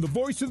and the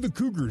voice of the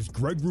Cougars,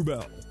 Greg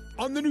Wrubell,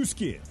 on the new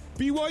skin,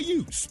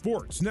 BYU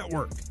Sports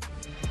Network.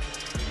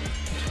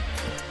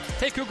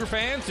 Hey, Cougar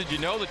fans, did you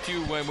know that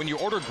when you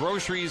order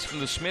groceries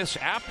from the Smith's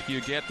app, you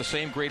get the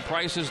same great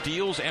prices,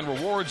 deals, and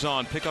rewards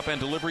on pickup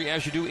and delivery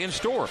as you do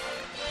in-store?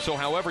 So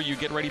however you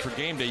get ready for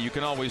game day, you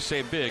can always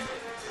save big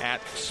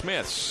at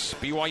Smith's.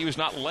 BYU is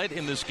not led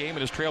in this game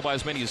and is trailed by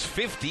as many as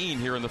 15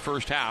 here in the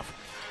first half.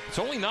 It's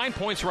only 9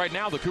 points right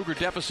now. The Cougar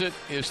deficit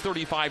is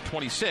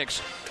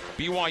 35-26.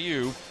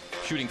 BYU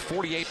shooting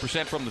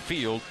 48% from the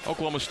field.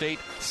 Oklahoma State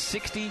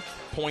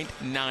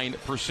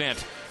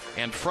 60.9%.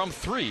 And from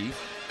three,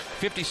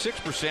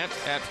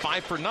 56% at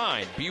 5 for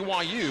 9.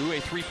 BYU,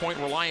 a three-point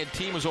reliant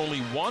team, is only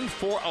 1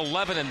 for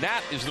 11, and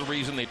that is the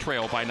reason they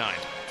trail by 9.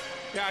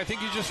 Yeah, I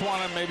think you just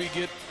want to maybe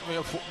get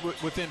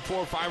within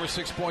 4, 5, or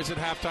 6 points at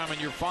halftime, and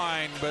you're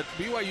fine. But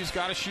BYU's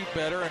got to shoot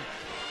better, and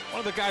one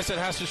of the guys that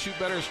has to shoot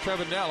better is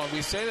Trevin Nell, and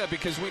we say that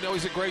because we know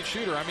he's a great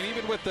shooter. I mean,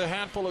 even with the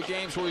handful of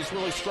games where he's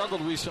really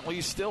struggled recently,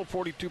 he's still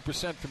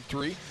 42% from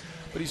three,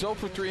 but he's 0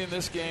 for 3 in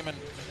this game, and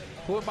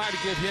who am I to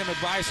give him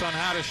advice on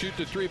how to shoot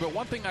the three? But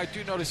one thing I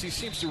do notice, he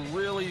seems to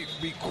really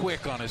be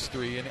quick on his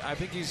three, and I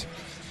think he's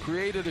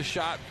created a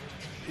shot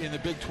in the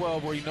Big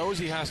 12 where he knows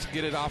he has to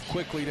get it off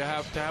quickly to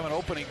have an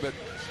opening, but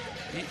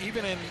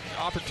even in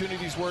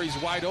opportunities where he's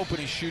wide open,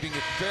 he's shooting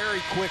it very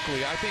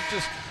quickly. I think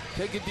just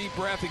take a deep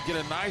breath and get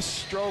a nice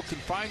stroke and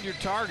find your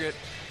target,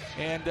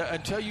 and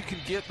until you can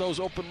get those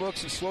open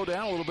looks and slow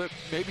down a little bit,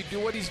 maybe do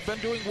what he's been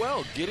doing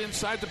well. Get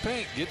inside the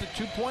paint, get the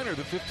two-pointer,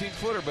 the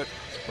 15-footer, but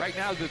right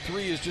now the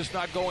three is just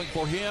not going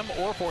for him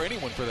or for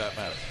anyone for that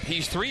matter.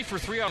 He's 3 for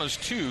 3 on his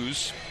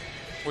twos,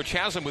 which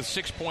has him with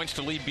 6 points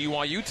to lead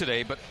BYU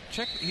today, but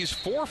check, he's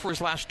 4 for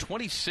his last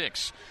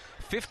 26,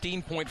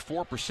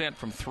 15.4%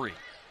 from three.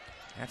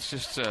 That's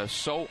just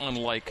so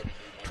unlike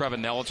Trevin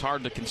Nell. It's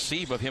hard to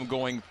conceive of him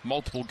going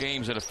multiple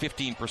games at a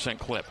 15%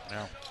 clip.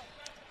 Yeah.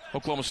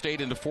 Oklahoma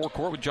State into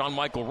forecourt with John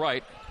Michael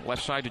Wright.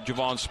 Left side to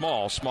Javon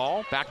Small.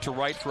 Small back to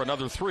Wright for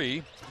another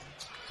three.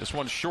 This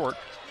one's short.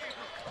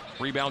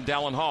 Rebound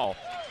Dallin Hall.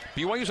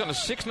 BYU's on a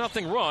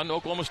 6-0 run.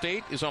 Oklahoma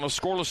State is on a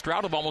scoreless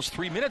drought of almost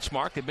 3 minutes,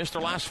 Mark. They've missed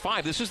their last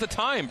 5. This is the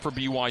time for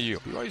BYU.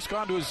 BYU's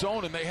gone to a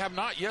zone, and they have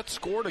not yet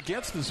scored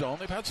against the zone.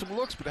 They've had some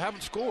looks, but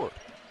haven't scored.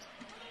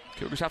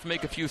 Cougars have to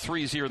make a few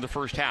threes here in the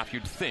first half,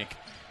 you'd think,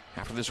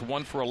 after this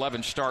 1 for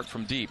 11 start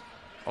from deep.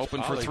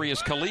 Open for three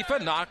is Khalifa.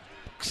 No,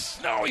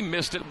 he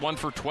missed it. 1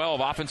 for 12.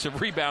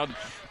 Offensive rebound.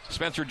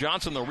 Spencer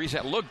Johnson, the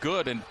reset looked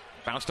good and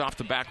bounced off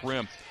the back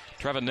rim.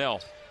 Trevin Nell.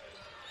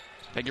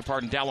 Beg your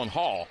pardon, Dallin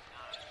Hall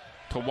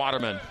to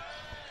Waterman.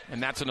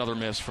 And that's another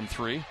miss from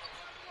three.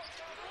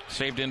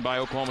 Saved in by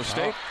Oklahoma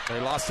State. They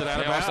lost it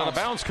out of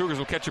bounds. Cougars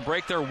will catch a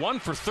break there. 1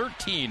 for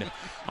 13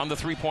 on the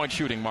three-point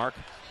shooting, Mark.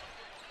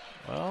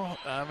 Well,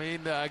 I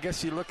mean, I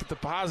guess you look at the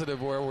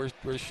positive where we're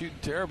shooting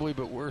terribly,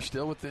 but we're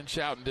still within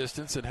shouting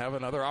distance and have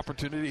another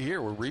opportunity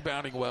here. We're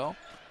rebounding well.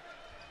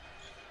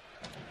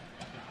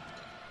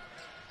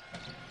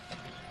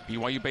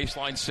 BYU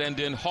baseline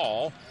send in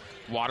Hall.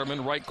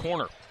 Waterman right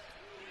corner.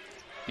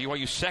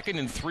 BYU second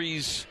in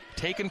threes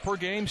taken per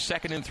game,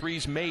 second in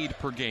threes made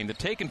per game. The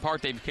taken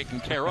part they've taken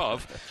care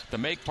of. The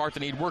make part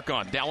they need work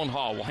on. Dallin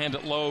Hall will hand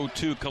it low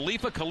to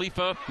Khalifa.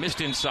 Khalifa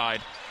missed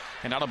inside.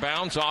 And out of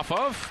bounds off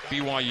of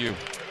BYU.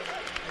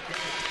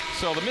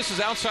 So the misses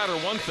outside are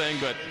one thing,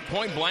 but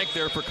point blank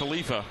there for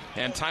Khalifa.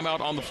 And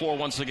timeout on the floor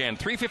once again.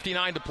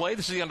 3:59 to play.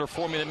 This is the under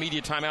 4-minute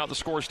media timeout. The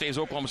score stays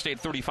Oklahoma State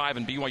 35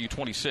 and BYU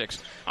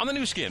 26 on the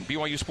new skin,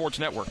 BYU Sports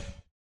Network.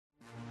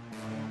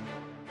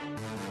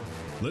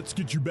 Let's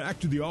get you back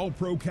to the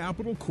All-Pro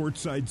Capital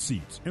courtside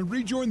seats and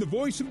rejoin the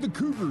voice of the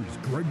Cougars,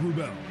 Greg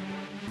Wrubell.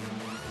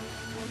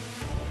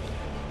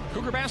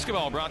 Cougar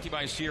basketball brought to you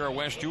by Sierra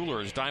West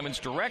Jewelers. Diamonds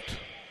Direct.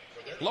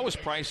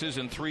 Lowest prices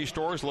in 3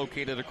 stores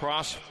located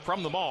across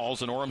from the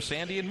malls in Orem,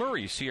 Sandy, and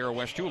Murray. Sierra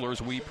West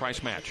Jewelers, we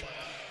price match.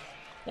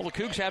 Well, the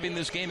Cougs having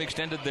this game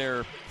extended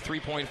their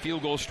three-point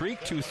field goal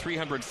streak to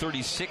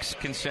 336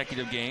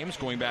 consecutive games,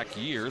 going back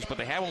years, but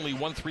they have only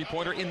one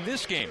three-pointer in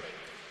this game.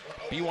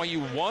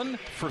 BYU 1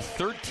 for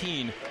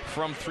 13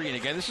 from three. And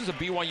again, this is a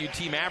BYU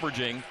team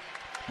averaging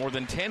more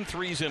than 10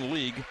 threes in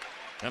league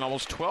and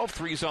almost 12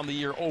 threes on the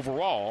year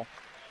overall.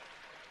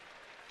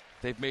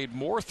 They've made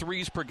more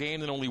threes per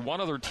game than only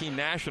one other team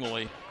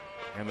nationally.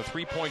 And the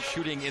three-point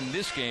shooting in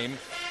this game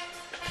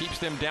keeps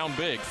them down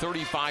big.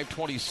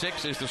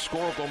 35-26 is the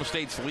score. Oklahoma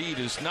State's lead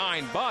is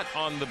 9. But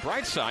on the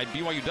bright side,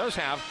 BYU does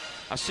have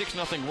a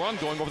 6-0 run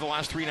going over the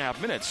last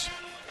 3.5 minutes.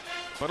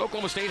 But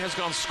Oklahoma State has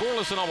gone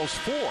scoreless in almost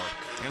 4.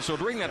 And so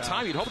during that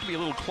time, you'd hope to be a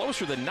little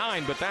closer than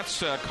 9, but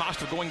that's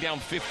cost of going down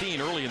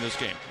 15 early in this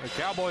game. The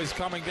Cowboys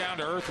coming down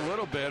to earth a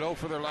little bit, 0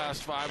 for their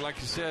last 5, like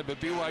you said, but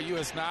BYU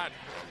has not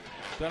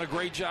done a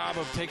great job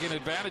of taking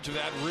advantage of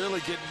that and really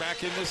getting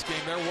back in this game.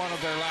 They're one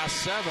of their last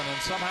 7,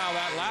 and somehow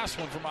that last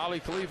one from Ali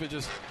Khalifa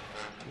just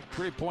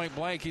pretty point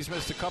blank. He's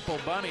missed a couple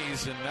of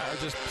bunnies and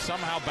just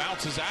somehow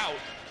bounces out.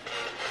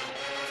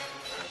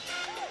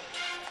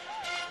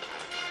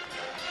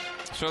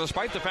 So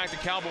despite the fact the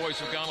Cowboys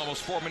have gone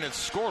almost 4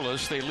 minutes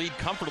scoreless, they lead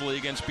comfortably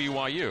against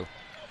BYU.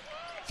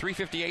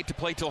 3:58 to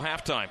play till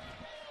halftime.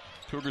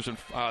 Cougars and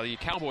the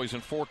Cowboys in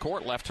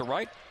forecourt, left to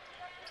right.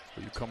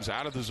 Who comes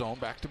out of the zone,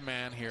 back to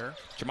man here.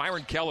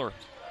 Jamyron Keller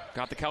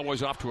got the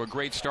Cowboys off to a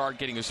great start,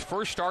 getting his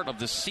first start of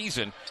the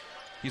season.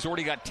 He's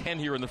already got 10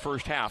 here in the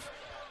first half.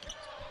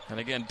 And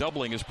again,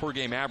 doubling his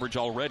per-game average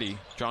already.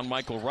 John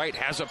Michael Wright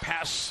has a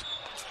pass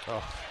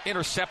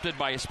intercepted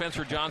by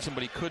Spencer Johnson,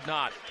 but he could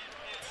not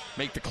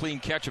make the clean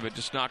catch of it,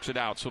 just knocks it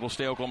out. So it'll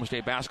stay Oklahoma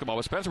State basketball.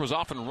 But Spencer was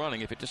off and running.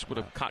 If it just would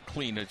have caught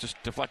clean, it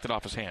just deflected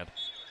off his hand.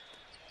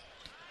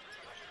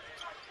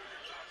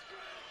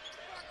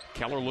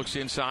 Keller looks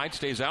inside,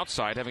 stays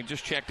outside, having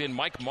just checked in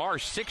Mike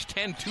Marsh,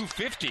 6'10",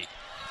 250.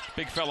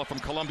 Big fella from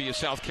Columbia,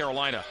 South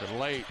Carolina. But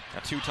late.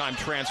 A two-time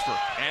transfer.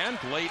 And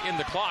late in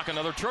the clock,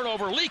 another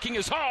turnover, leaking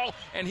his haul,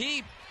 and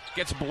he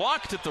gets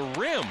blocked at the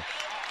rim.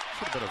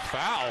 Should have been a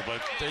foul,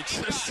 but they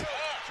just,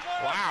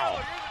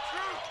 wow.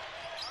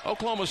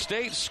 Oklahoma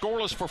State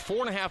scoreless for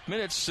 4.5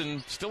 minutes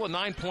and still a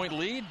 9-point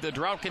lead. The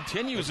drought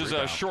continues as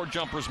a short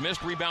jumper's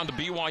missed. Rebound to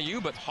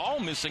BYU, but Hall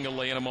missing a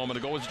lay-in a moment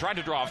ago. Has tried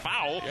to draw a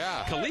foul.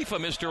 Yeah. Khalifa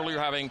missed earlier,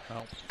 having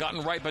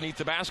gotten right beneath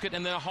the basket.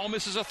 And then Hall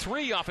misses a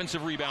 3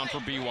 offensive rebound for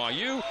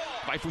BYU.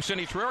 By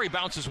Fousseyni Traore,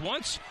 bounces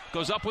once,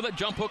 goes up with it,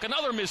 jump hook,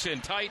 another miss in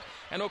tight.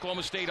 And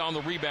Oklahoma State on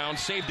the rebound,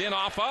 saved in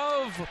off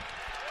of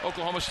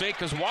Oklahoma State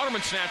because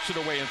Waterman snatched it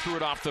away and threw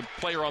it off the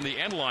player on the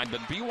end line. But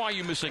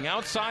BYU missing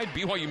outside,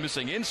 BYU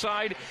missing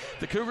inside.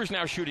 The Cougars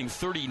now shooting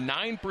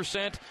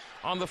 39%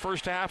 on the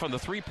first half, and the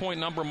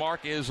three-point number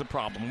mark is a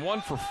problem.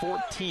 1 for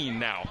 14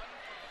 now.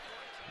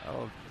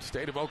 Oh,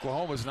 state of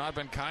Oklahoma has not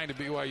been kind to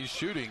BYU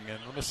shooting, and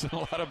we're missing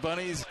a lot of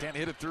bunnies. Can't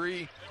hit a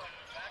 3.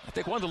 I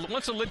think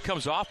once the lid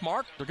comes off,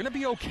 Mark, they're going to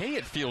be okay,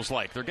 it feels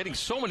like. They're getting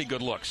so many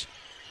good looks.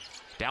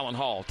 Dallin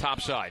Hall,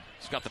 top side.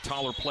 He's got the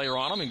taller player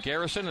on him in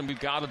Garrison, and we've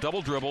got a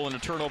double dribble and a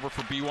turnover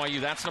for BYU.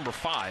 That's number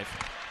 5.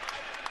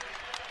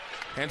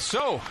 And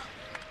so,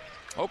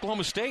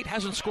 Oklahoma State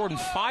hasn't scored in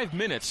 5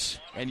 minutes,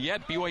 and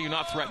yet BYU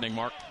not threatening,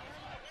 Mark.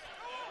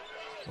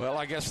 Well,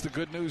 I guess the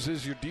good news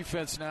is your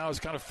defense now is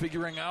kind of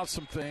figuring out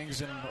some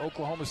things, and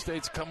Oklahoma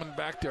State's coming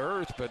back to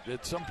earth, but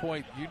at some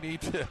point you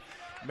need to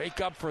make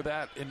up for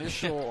that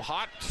initial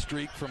hot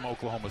streak from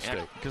Oklahoma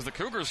State. Because the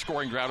Cougars'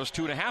 scoring drought is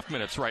 2.5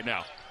 minutes right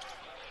now.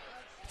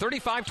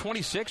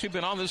 35-26. We've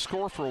been on this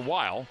score for a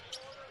while.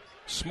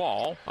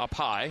 Small, up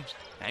high.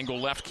 Angle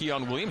left,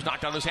 Keon Williams.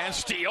 Knocked out of his hand.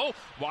 Steal.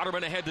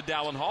 Waterman ahead to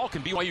Dallin Hall.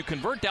 Can BYU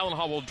convert? Dallin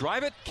Hall will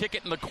drive it. Kick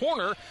it in the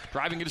corner.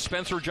 Driving it to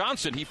Spencer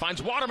Johnson. He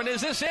finds Waterman.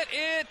 Is this it?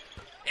 It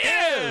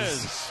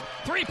is!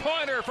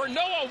 Three-pointer for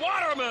Noah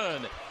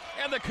Waterman.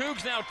 And the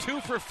Cougs now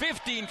 2 for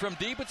 15 from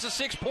deep. It's a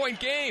 6-point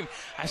game.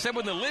 I said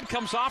when the lid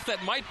comes off,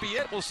 that might be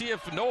it. We'll see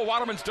if Noah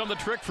Waterman's done the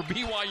trick for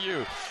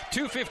BYU.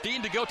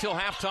 2:15 to go till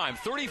halftime.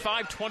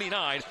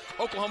 35-29.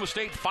 Oklahoma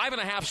State 5.5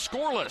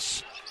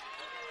 scoreless.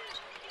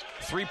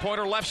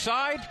 Three-pointer left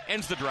side.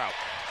 Ends the drought.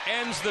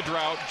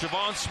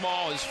 Javon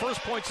Small, his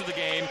first points of the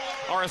game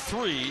are a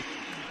 3.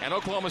 And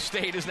Oklahoma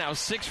State is now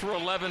 6 for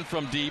 11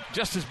 from deep.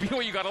 Just as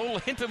BYU got a little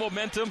hint of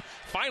momentum,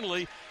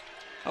 finally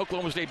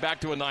Oklahoma State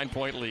back to a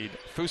 9-point lead.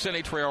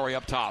 Fousseyni Traore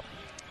up top.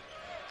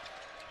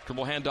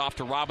 Dribble handoff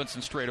to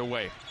Robinson straight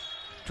away.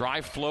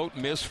 Drive, float,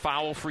 miss,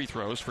 foul, free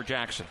throws for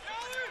Jackson.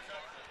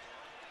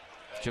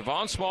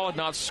 Javon Small had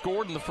not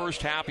scored in the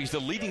first half. He's the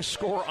leading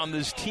scorer on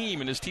this team,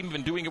 and his team have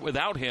been doing it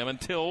without him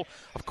until,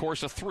 of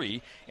course, a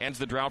 3 ends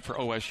the drought for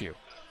OSU.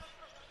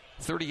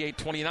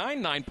 38-29,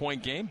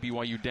 9-point game.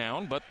 BYU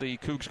down, but the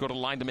Cougs go to the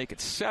line to make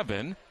it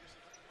 7.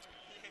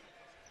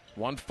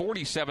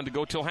 1:47 to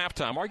go till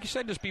halftime. Mark, you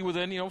said just be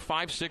within,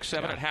 5, 6,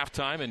 7 at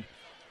halftime and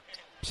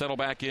settle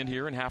back in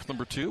here in half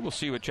number 2. We'll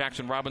see what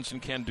Jackson Robinson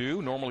can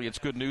do. Normally it's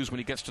good news when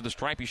he gets to the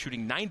stripe. He's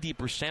shooting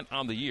 90%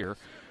 on the year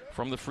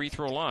from the free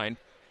throw line.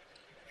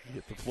 He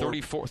hit the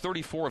floor.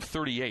 34 of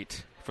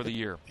 38 for the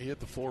year. He hit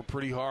the floor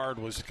pretty hard,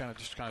 was kind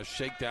of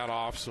shake that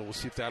off, so we'll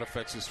see if that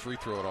affects his free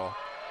throw at all.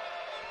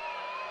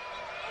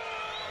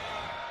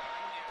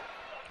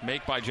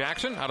 Make by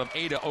Jackson out of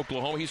Ada,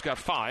 Oklahoma. He's got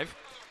 5.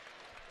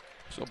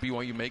 So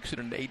BYU makes it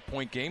an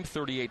 8-point game,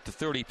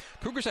 38-30.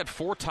 Cougars had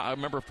 4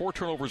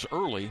 turnovers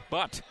early,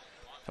 but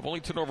have only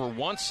turned over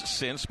once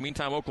since.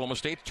 Meantime, Oklahoma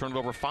State turned it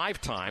over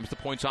 5 times. The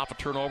points off of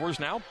turnovers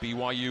now.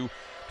 BYU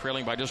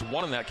trailing by just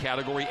 1 in that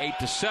category,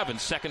 8-7.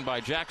 Second by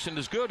Jackson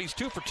is good. He's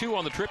 2 for 2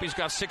 on the trip. He's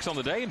got 6 on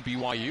the day, and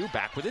BYU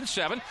back within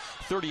 7,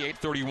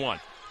 38-31.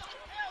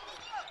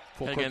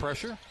 Full court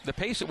pressure. The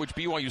pace at which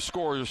BYU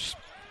scores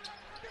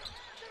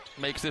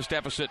makes this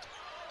deficit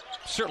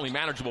certainly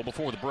manageable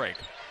before the break.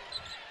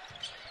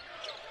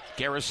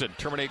 Garrison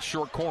terminates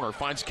short corner,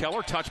 finds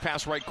Keller, touch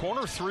pass right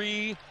corner,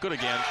 3, good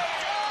again.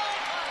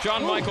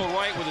 John Michael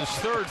Wright with his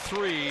 3rd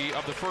 3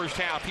 of the first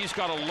half. He's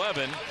got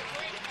 11.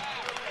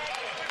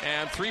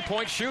 And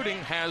 3-point shooting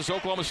has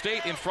Oklahoma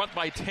State in front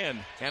by 10.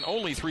 And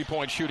only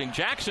 3-point shooting.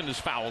 Jackson is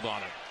fouled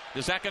on it.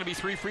 Is that going to be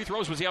 3 free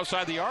throws? Was he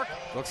outside the arc?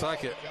 Looks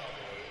like it.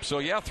 So,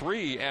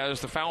 3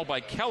 as the foul by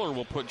Keller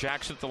will put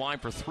Jackson at the line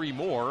for 3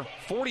 more.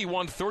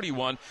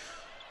 41-31.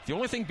 The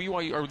only thing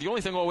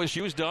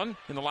OSU has done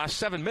in the last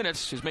 7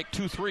 minutes is make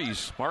 2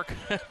 threes, Mark.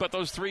 But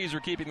those threes are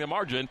keeping the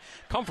margin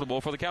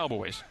comfortable for the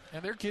Cowboys.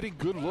 And they're getting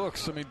good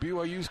looks. I mean,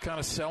 BYU's kind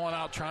of selling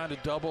out, trying to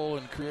double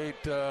and create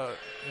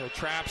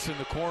traps in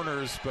the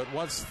corners. But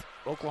once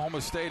Oklahoma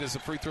State, as the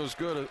free throw's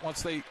good,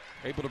 once they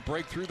able to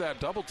break through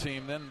that double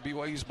team, then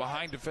BYU's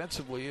behind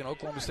defensively, and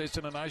Oklahoma State's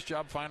done a nice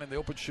job finding the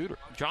open shooter.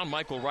 John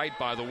Michael Wright,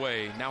 by the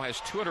way, now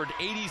has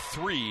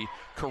 283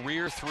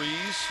 career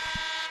threes.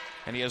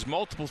 And he has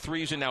multiple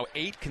threes in now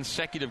 8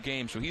 consecutive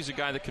games. So he's a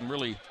guy that can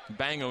really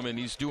bang them, and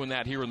he's doing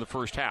that here in the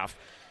first half.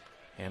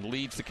 And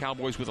leads the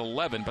Cowboys with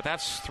 11. But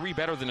that's 3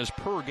 better than his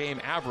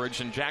per-game average.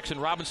 And Jackson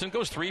Robinson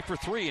goes 3 for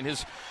 3.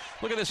 And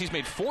look at this, he's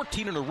made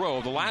 14 in a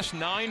row. The last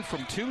 9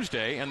 from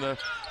Tuesday, and the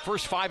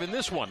first 5 in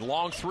this one.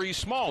 Long 3,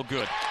 Small,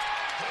 good.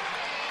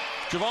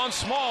 Javon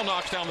Small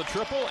knocks down the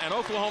triple, and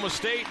Oklahoma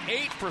State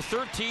 8 for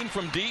 13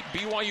 from deep.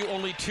 BYU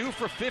only 2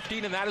 for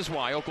 15, and that is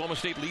why Oklahoma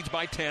State leads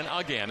by 10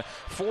 again,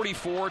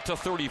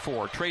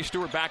 44-34. Trey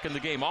Stewart back in the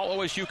game. All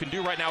OSU can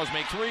do right now is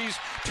make threes.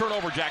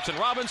 Turnover, Jackson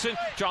Robinson.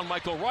 John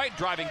Michael Wright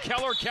driving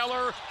Keller.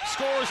 Keller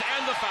scores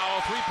and the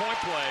foul. 3-point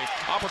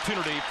play.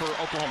 Opportunity for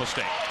Oklahoma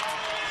State.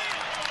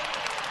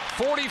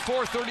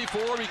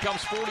 44-34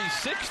 becomes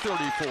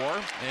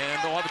 46-34,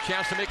 and they'll have a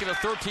chance to make it a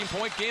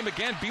 13-point game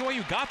again.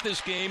 BYU got this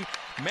game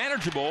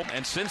manageable,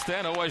 and since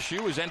then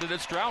OSU has ended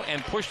its drought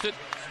and pushed it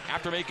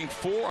after making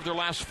 4 of their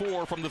last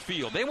 4 from the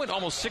field. They went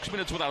almost 6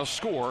 minutes without a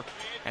score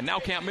and now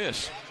can't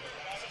miss.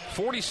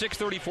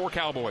 46-34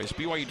 Cowboys.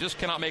 BYU just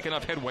cannot make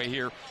enough headway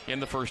here in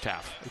the first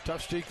half. The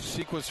tough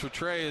sequence for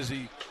Trey as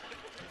he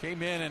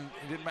came in and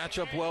didn't match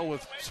up well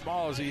with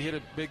Small as he hit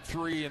a big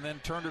 3 and then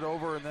turned it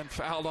over and then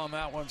fouled on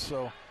that one,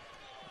 so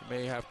he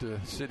may have to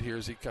sit here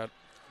as he got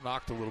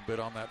knocked a little bit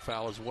on that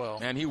foul as well.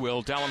 And he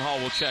will. Dallin Hall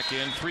will check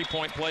in.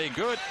 3-point play,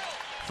 good.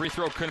 Free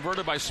throw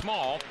converted by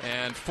Small,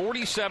 and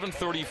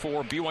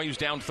 47-34. BYU's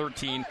down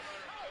 13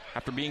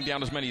 after being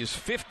down as many as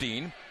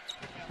 15.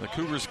 The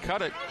Cougars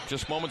cut it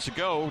just moments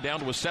ago down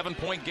to a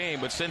 7-point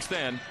game, but since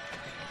then,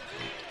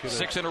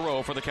 6 in a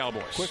row for the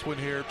Cowboys. Quick one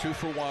here, 2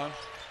 for 1.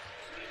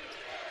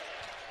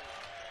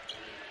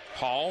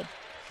 Hall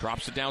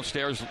drops it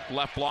downstairs,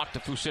 left block to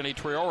Fousseyni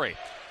Traore.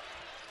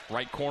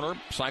 Right corner,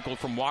 cycled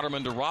from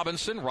Waterman to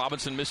Robinson.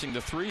 Robinson missing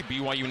the 3.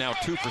 BYU now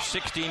 2 for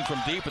 16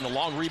 from deep, and the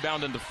long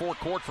rebound into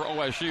forecourt for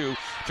OSU.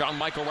 John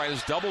Michael Wright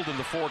has doubled in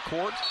the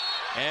forecourt,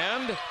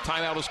 and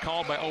timeout is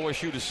called by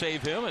OSU to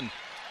save him and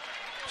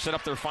set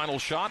up their final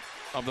shot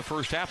of the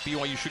first half.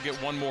 BYU should get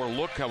one more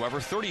look, however.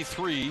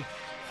 33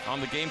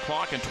 on the game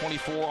clock and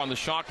 24 on the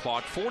shot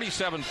clock.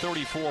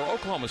 47-34.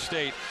 Oklahoma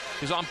State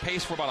is on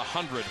pace for about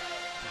 100.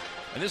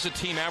 And this is a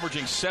team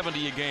averaging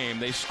 70 a game.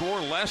 They score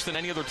less than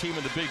any other team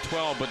in the Big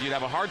 12, but you'd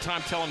have a hard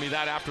time telling me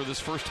that after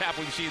this first half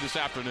we see this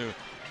afternoon.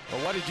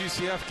 Well, what did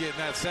UCF get in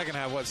that second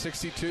half?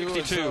 62?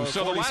 62.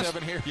 So the last,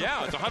 here.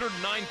 Yeah, it's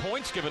 109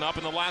 points given up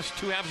in the last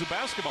 2 halves of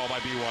basketball by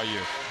BYU.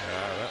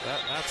 Yeah,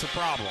 that's a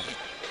problem.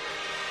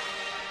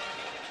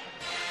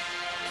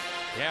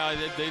 Yeah,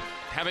 they're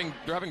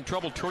having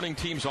trouble turning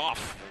teams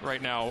off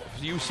right now.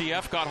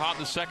 UCF got hot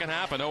in the second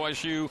half, and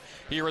OSU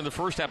here in the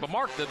first half. But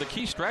Mark, the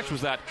key stretch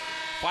was that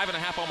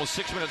 5.5, almost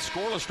 6 minute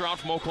scoreless drought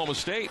from Oklahoma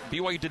State.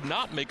 BYU did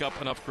not make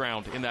up enough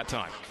ground in that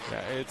time.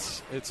 Yeah,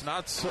 it's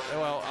not so,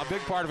 well. A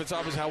big part of it's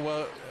obviously how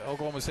well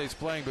Oklahoma State's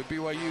playing, but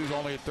BYU is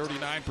only at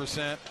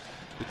 39%.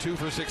 The 2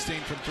 for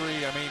 16 from 3.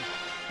 I mean,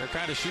 they're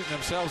kind of shooting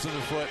themselves in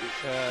the foot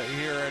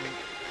here in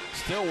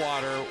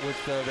Stillwater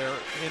with their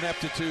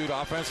ineptitude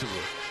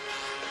offensively.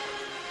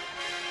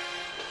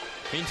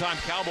 Meantime,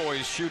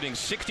 Cowboys shooting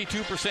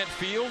 62%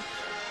 field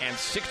and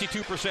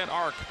 62%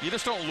 arc. You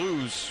just don't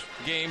lose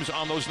games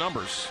on those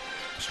numbers.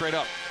 Straight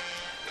up.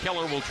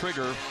 Keller will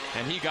trigger,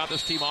 and he got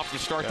this team off the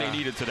start they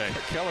needed today.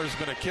 Keller's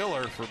been a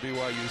killer for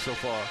BYU so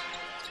far.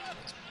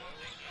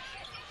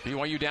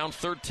 BYU down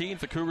 13.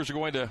 The Cougars are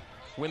going to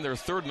win their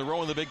 3rd in a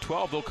row in the Big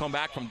 12. They'll come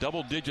back from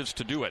double digits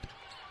to do it.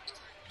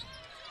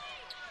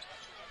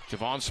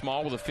 Javon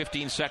Small with a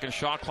 15-second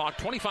shot clock,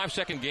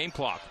 25-second game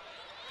clock.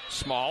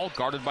 Small,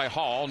 guarded by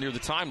Hall near the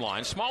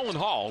timeline. Small and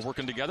Hall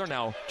working together.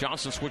 Now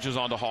Johnson switches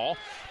on to Hall.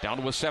 Down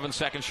to a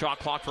 7-second shot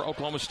clock for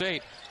Oklahoma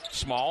State.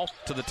 Small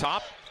to the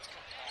top.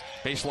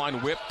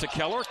 Baseline whip to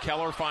Keller.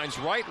 Keller finds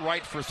Wright.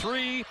 Wright for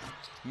 3.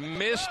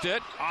 Missed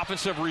it.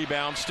 Offensive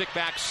rebound. Stick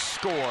back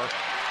score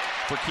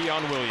for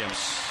Keon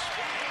Williams.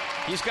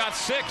 He's got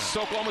 6.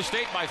 Oklahoma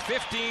State by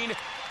 15.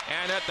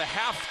 And at the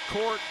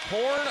half-court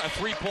horn, a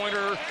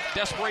 3-pointer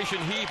desperation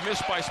heave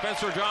missed by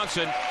Spencer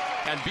Johnson.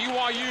 And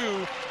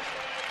BYU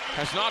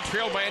has not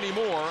trailed by any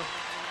more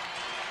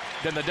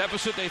than the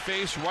deficit they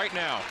face right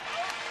now.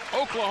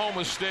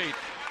 Oklahoma State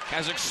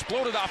has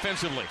exploded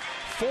offensively.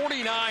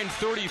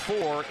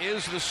 49-34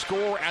 is the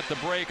score at the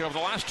break. And over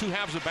the last 2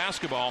 halves of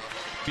basketball,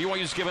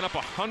 BYU's given up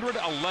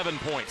 111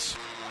 points.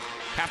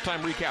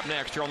 Halftime recap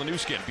next here on the new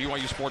skin,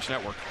 BYU Sports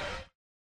Network.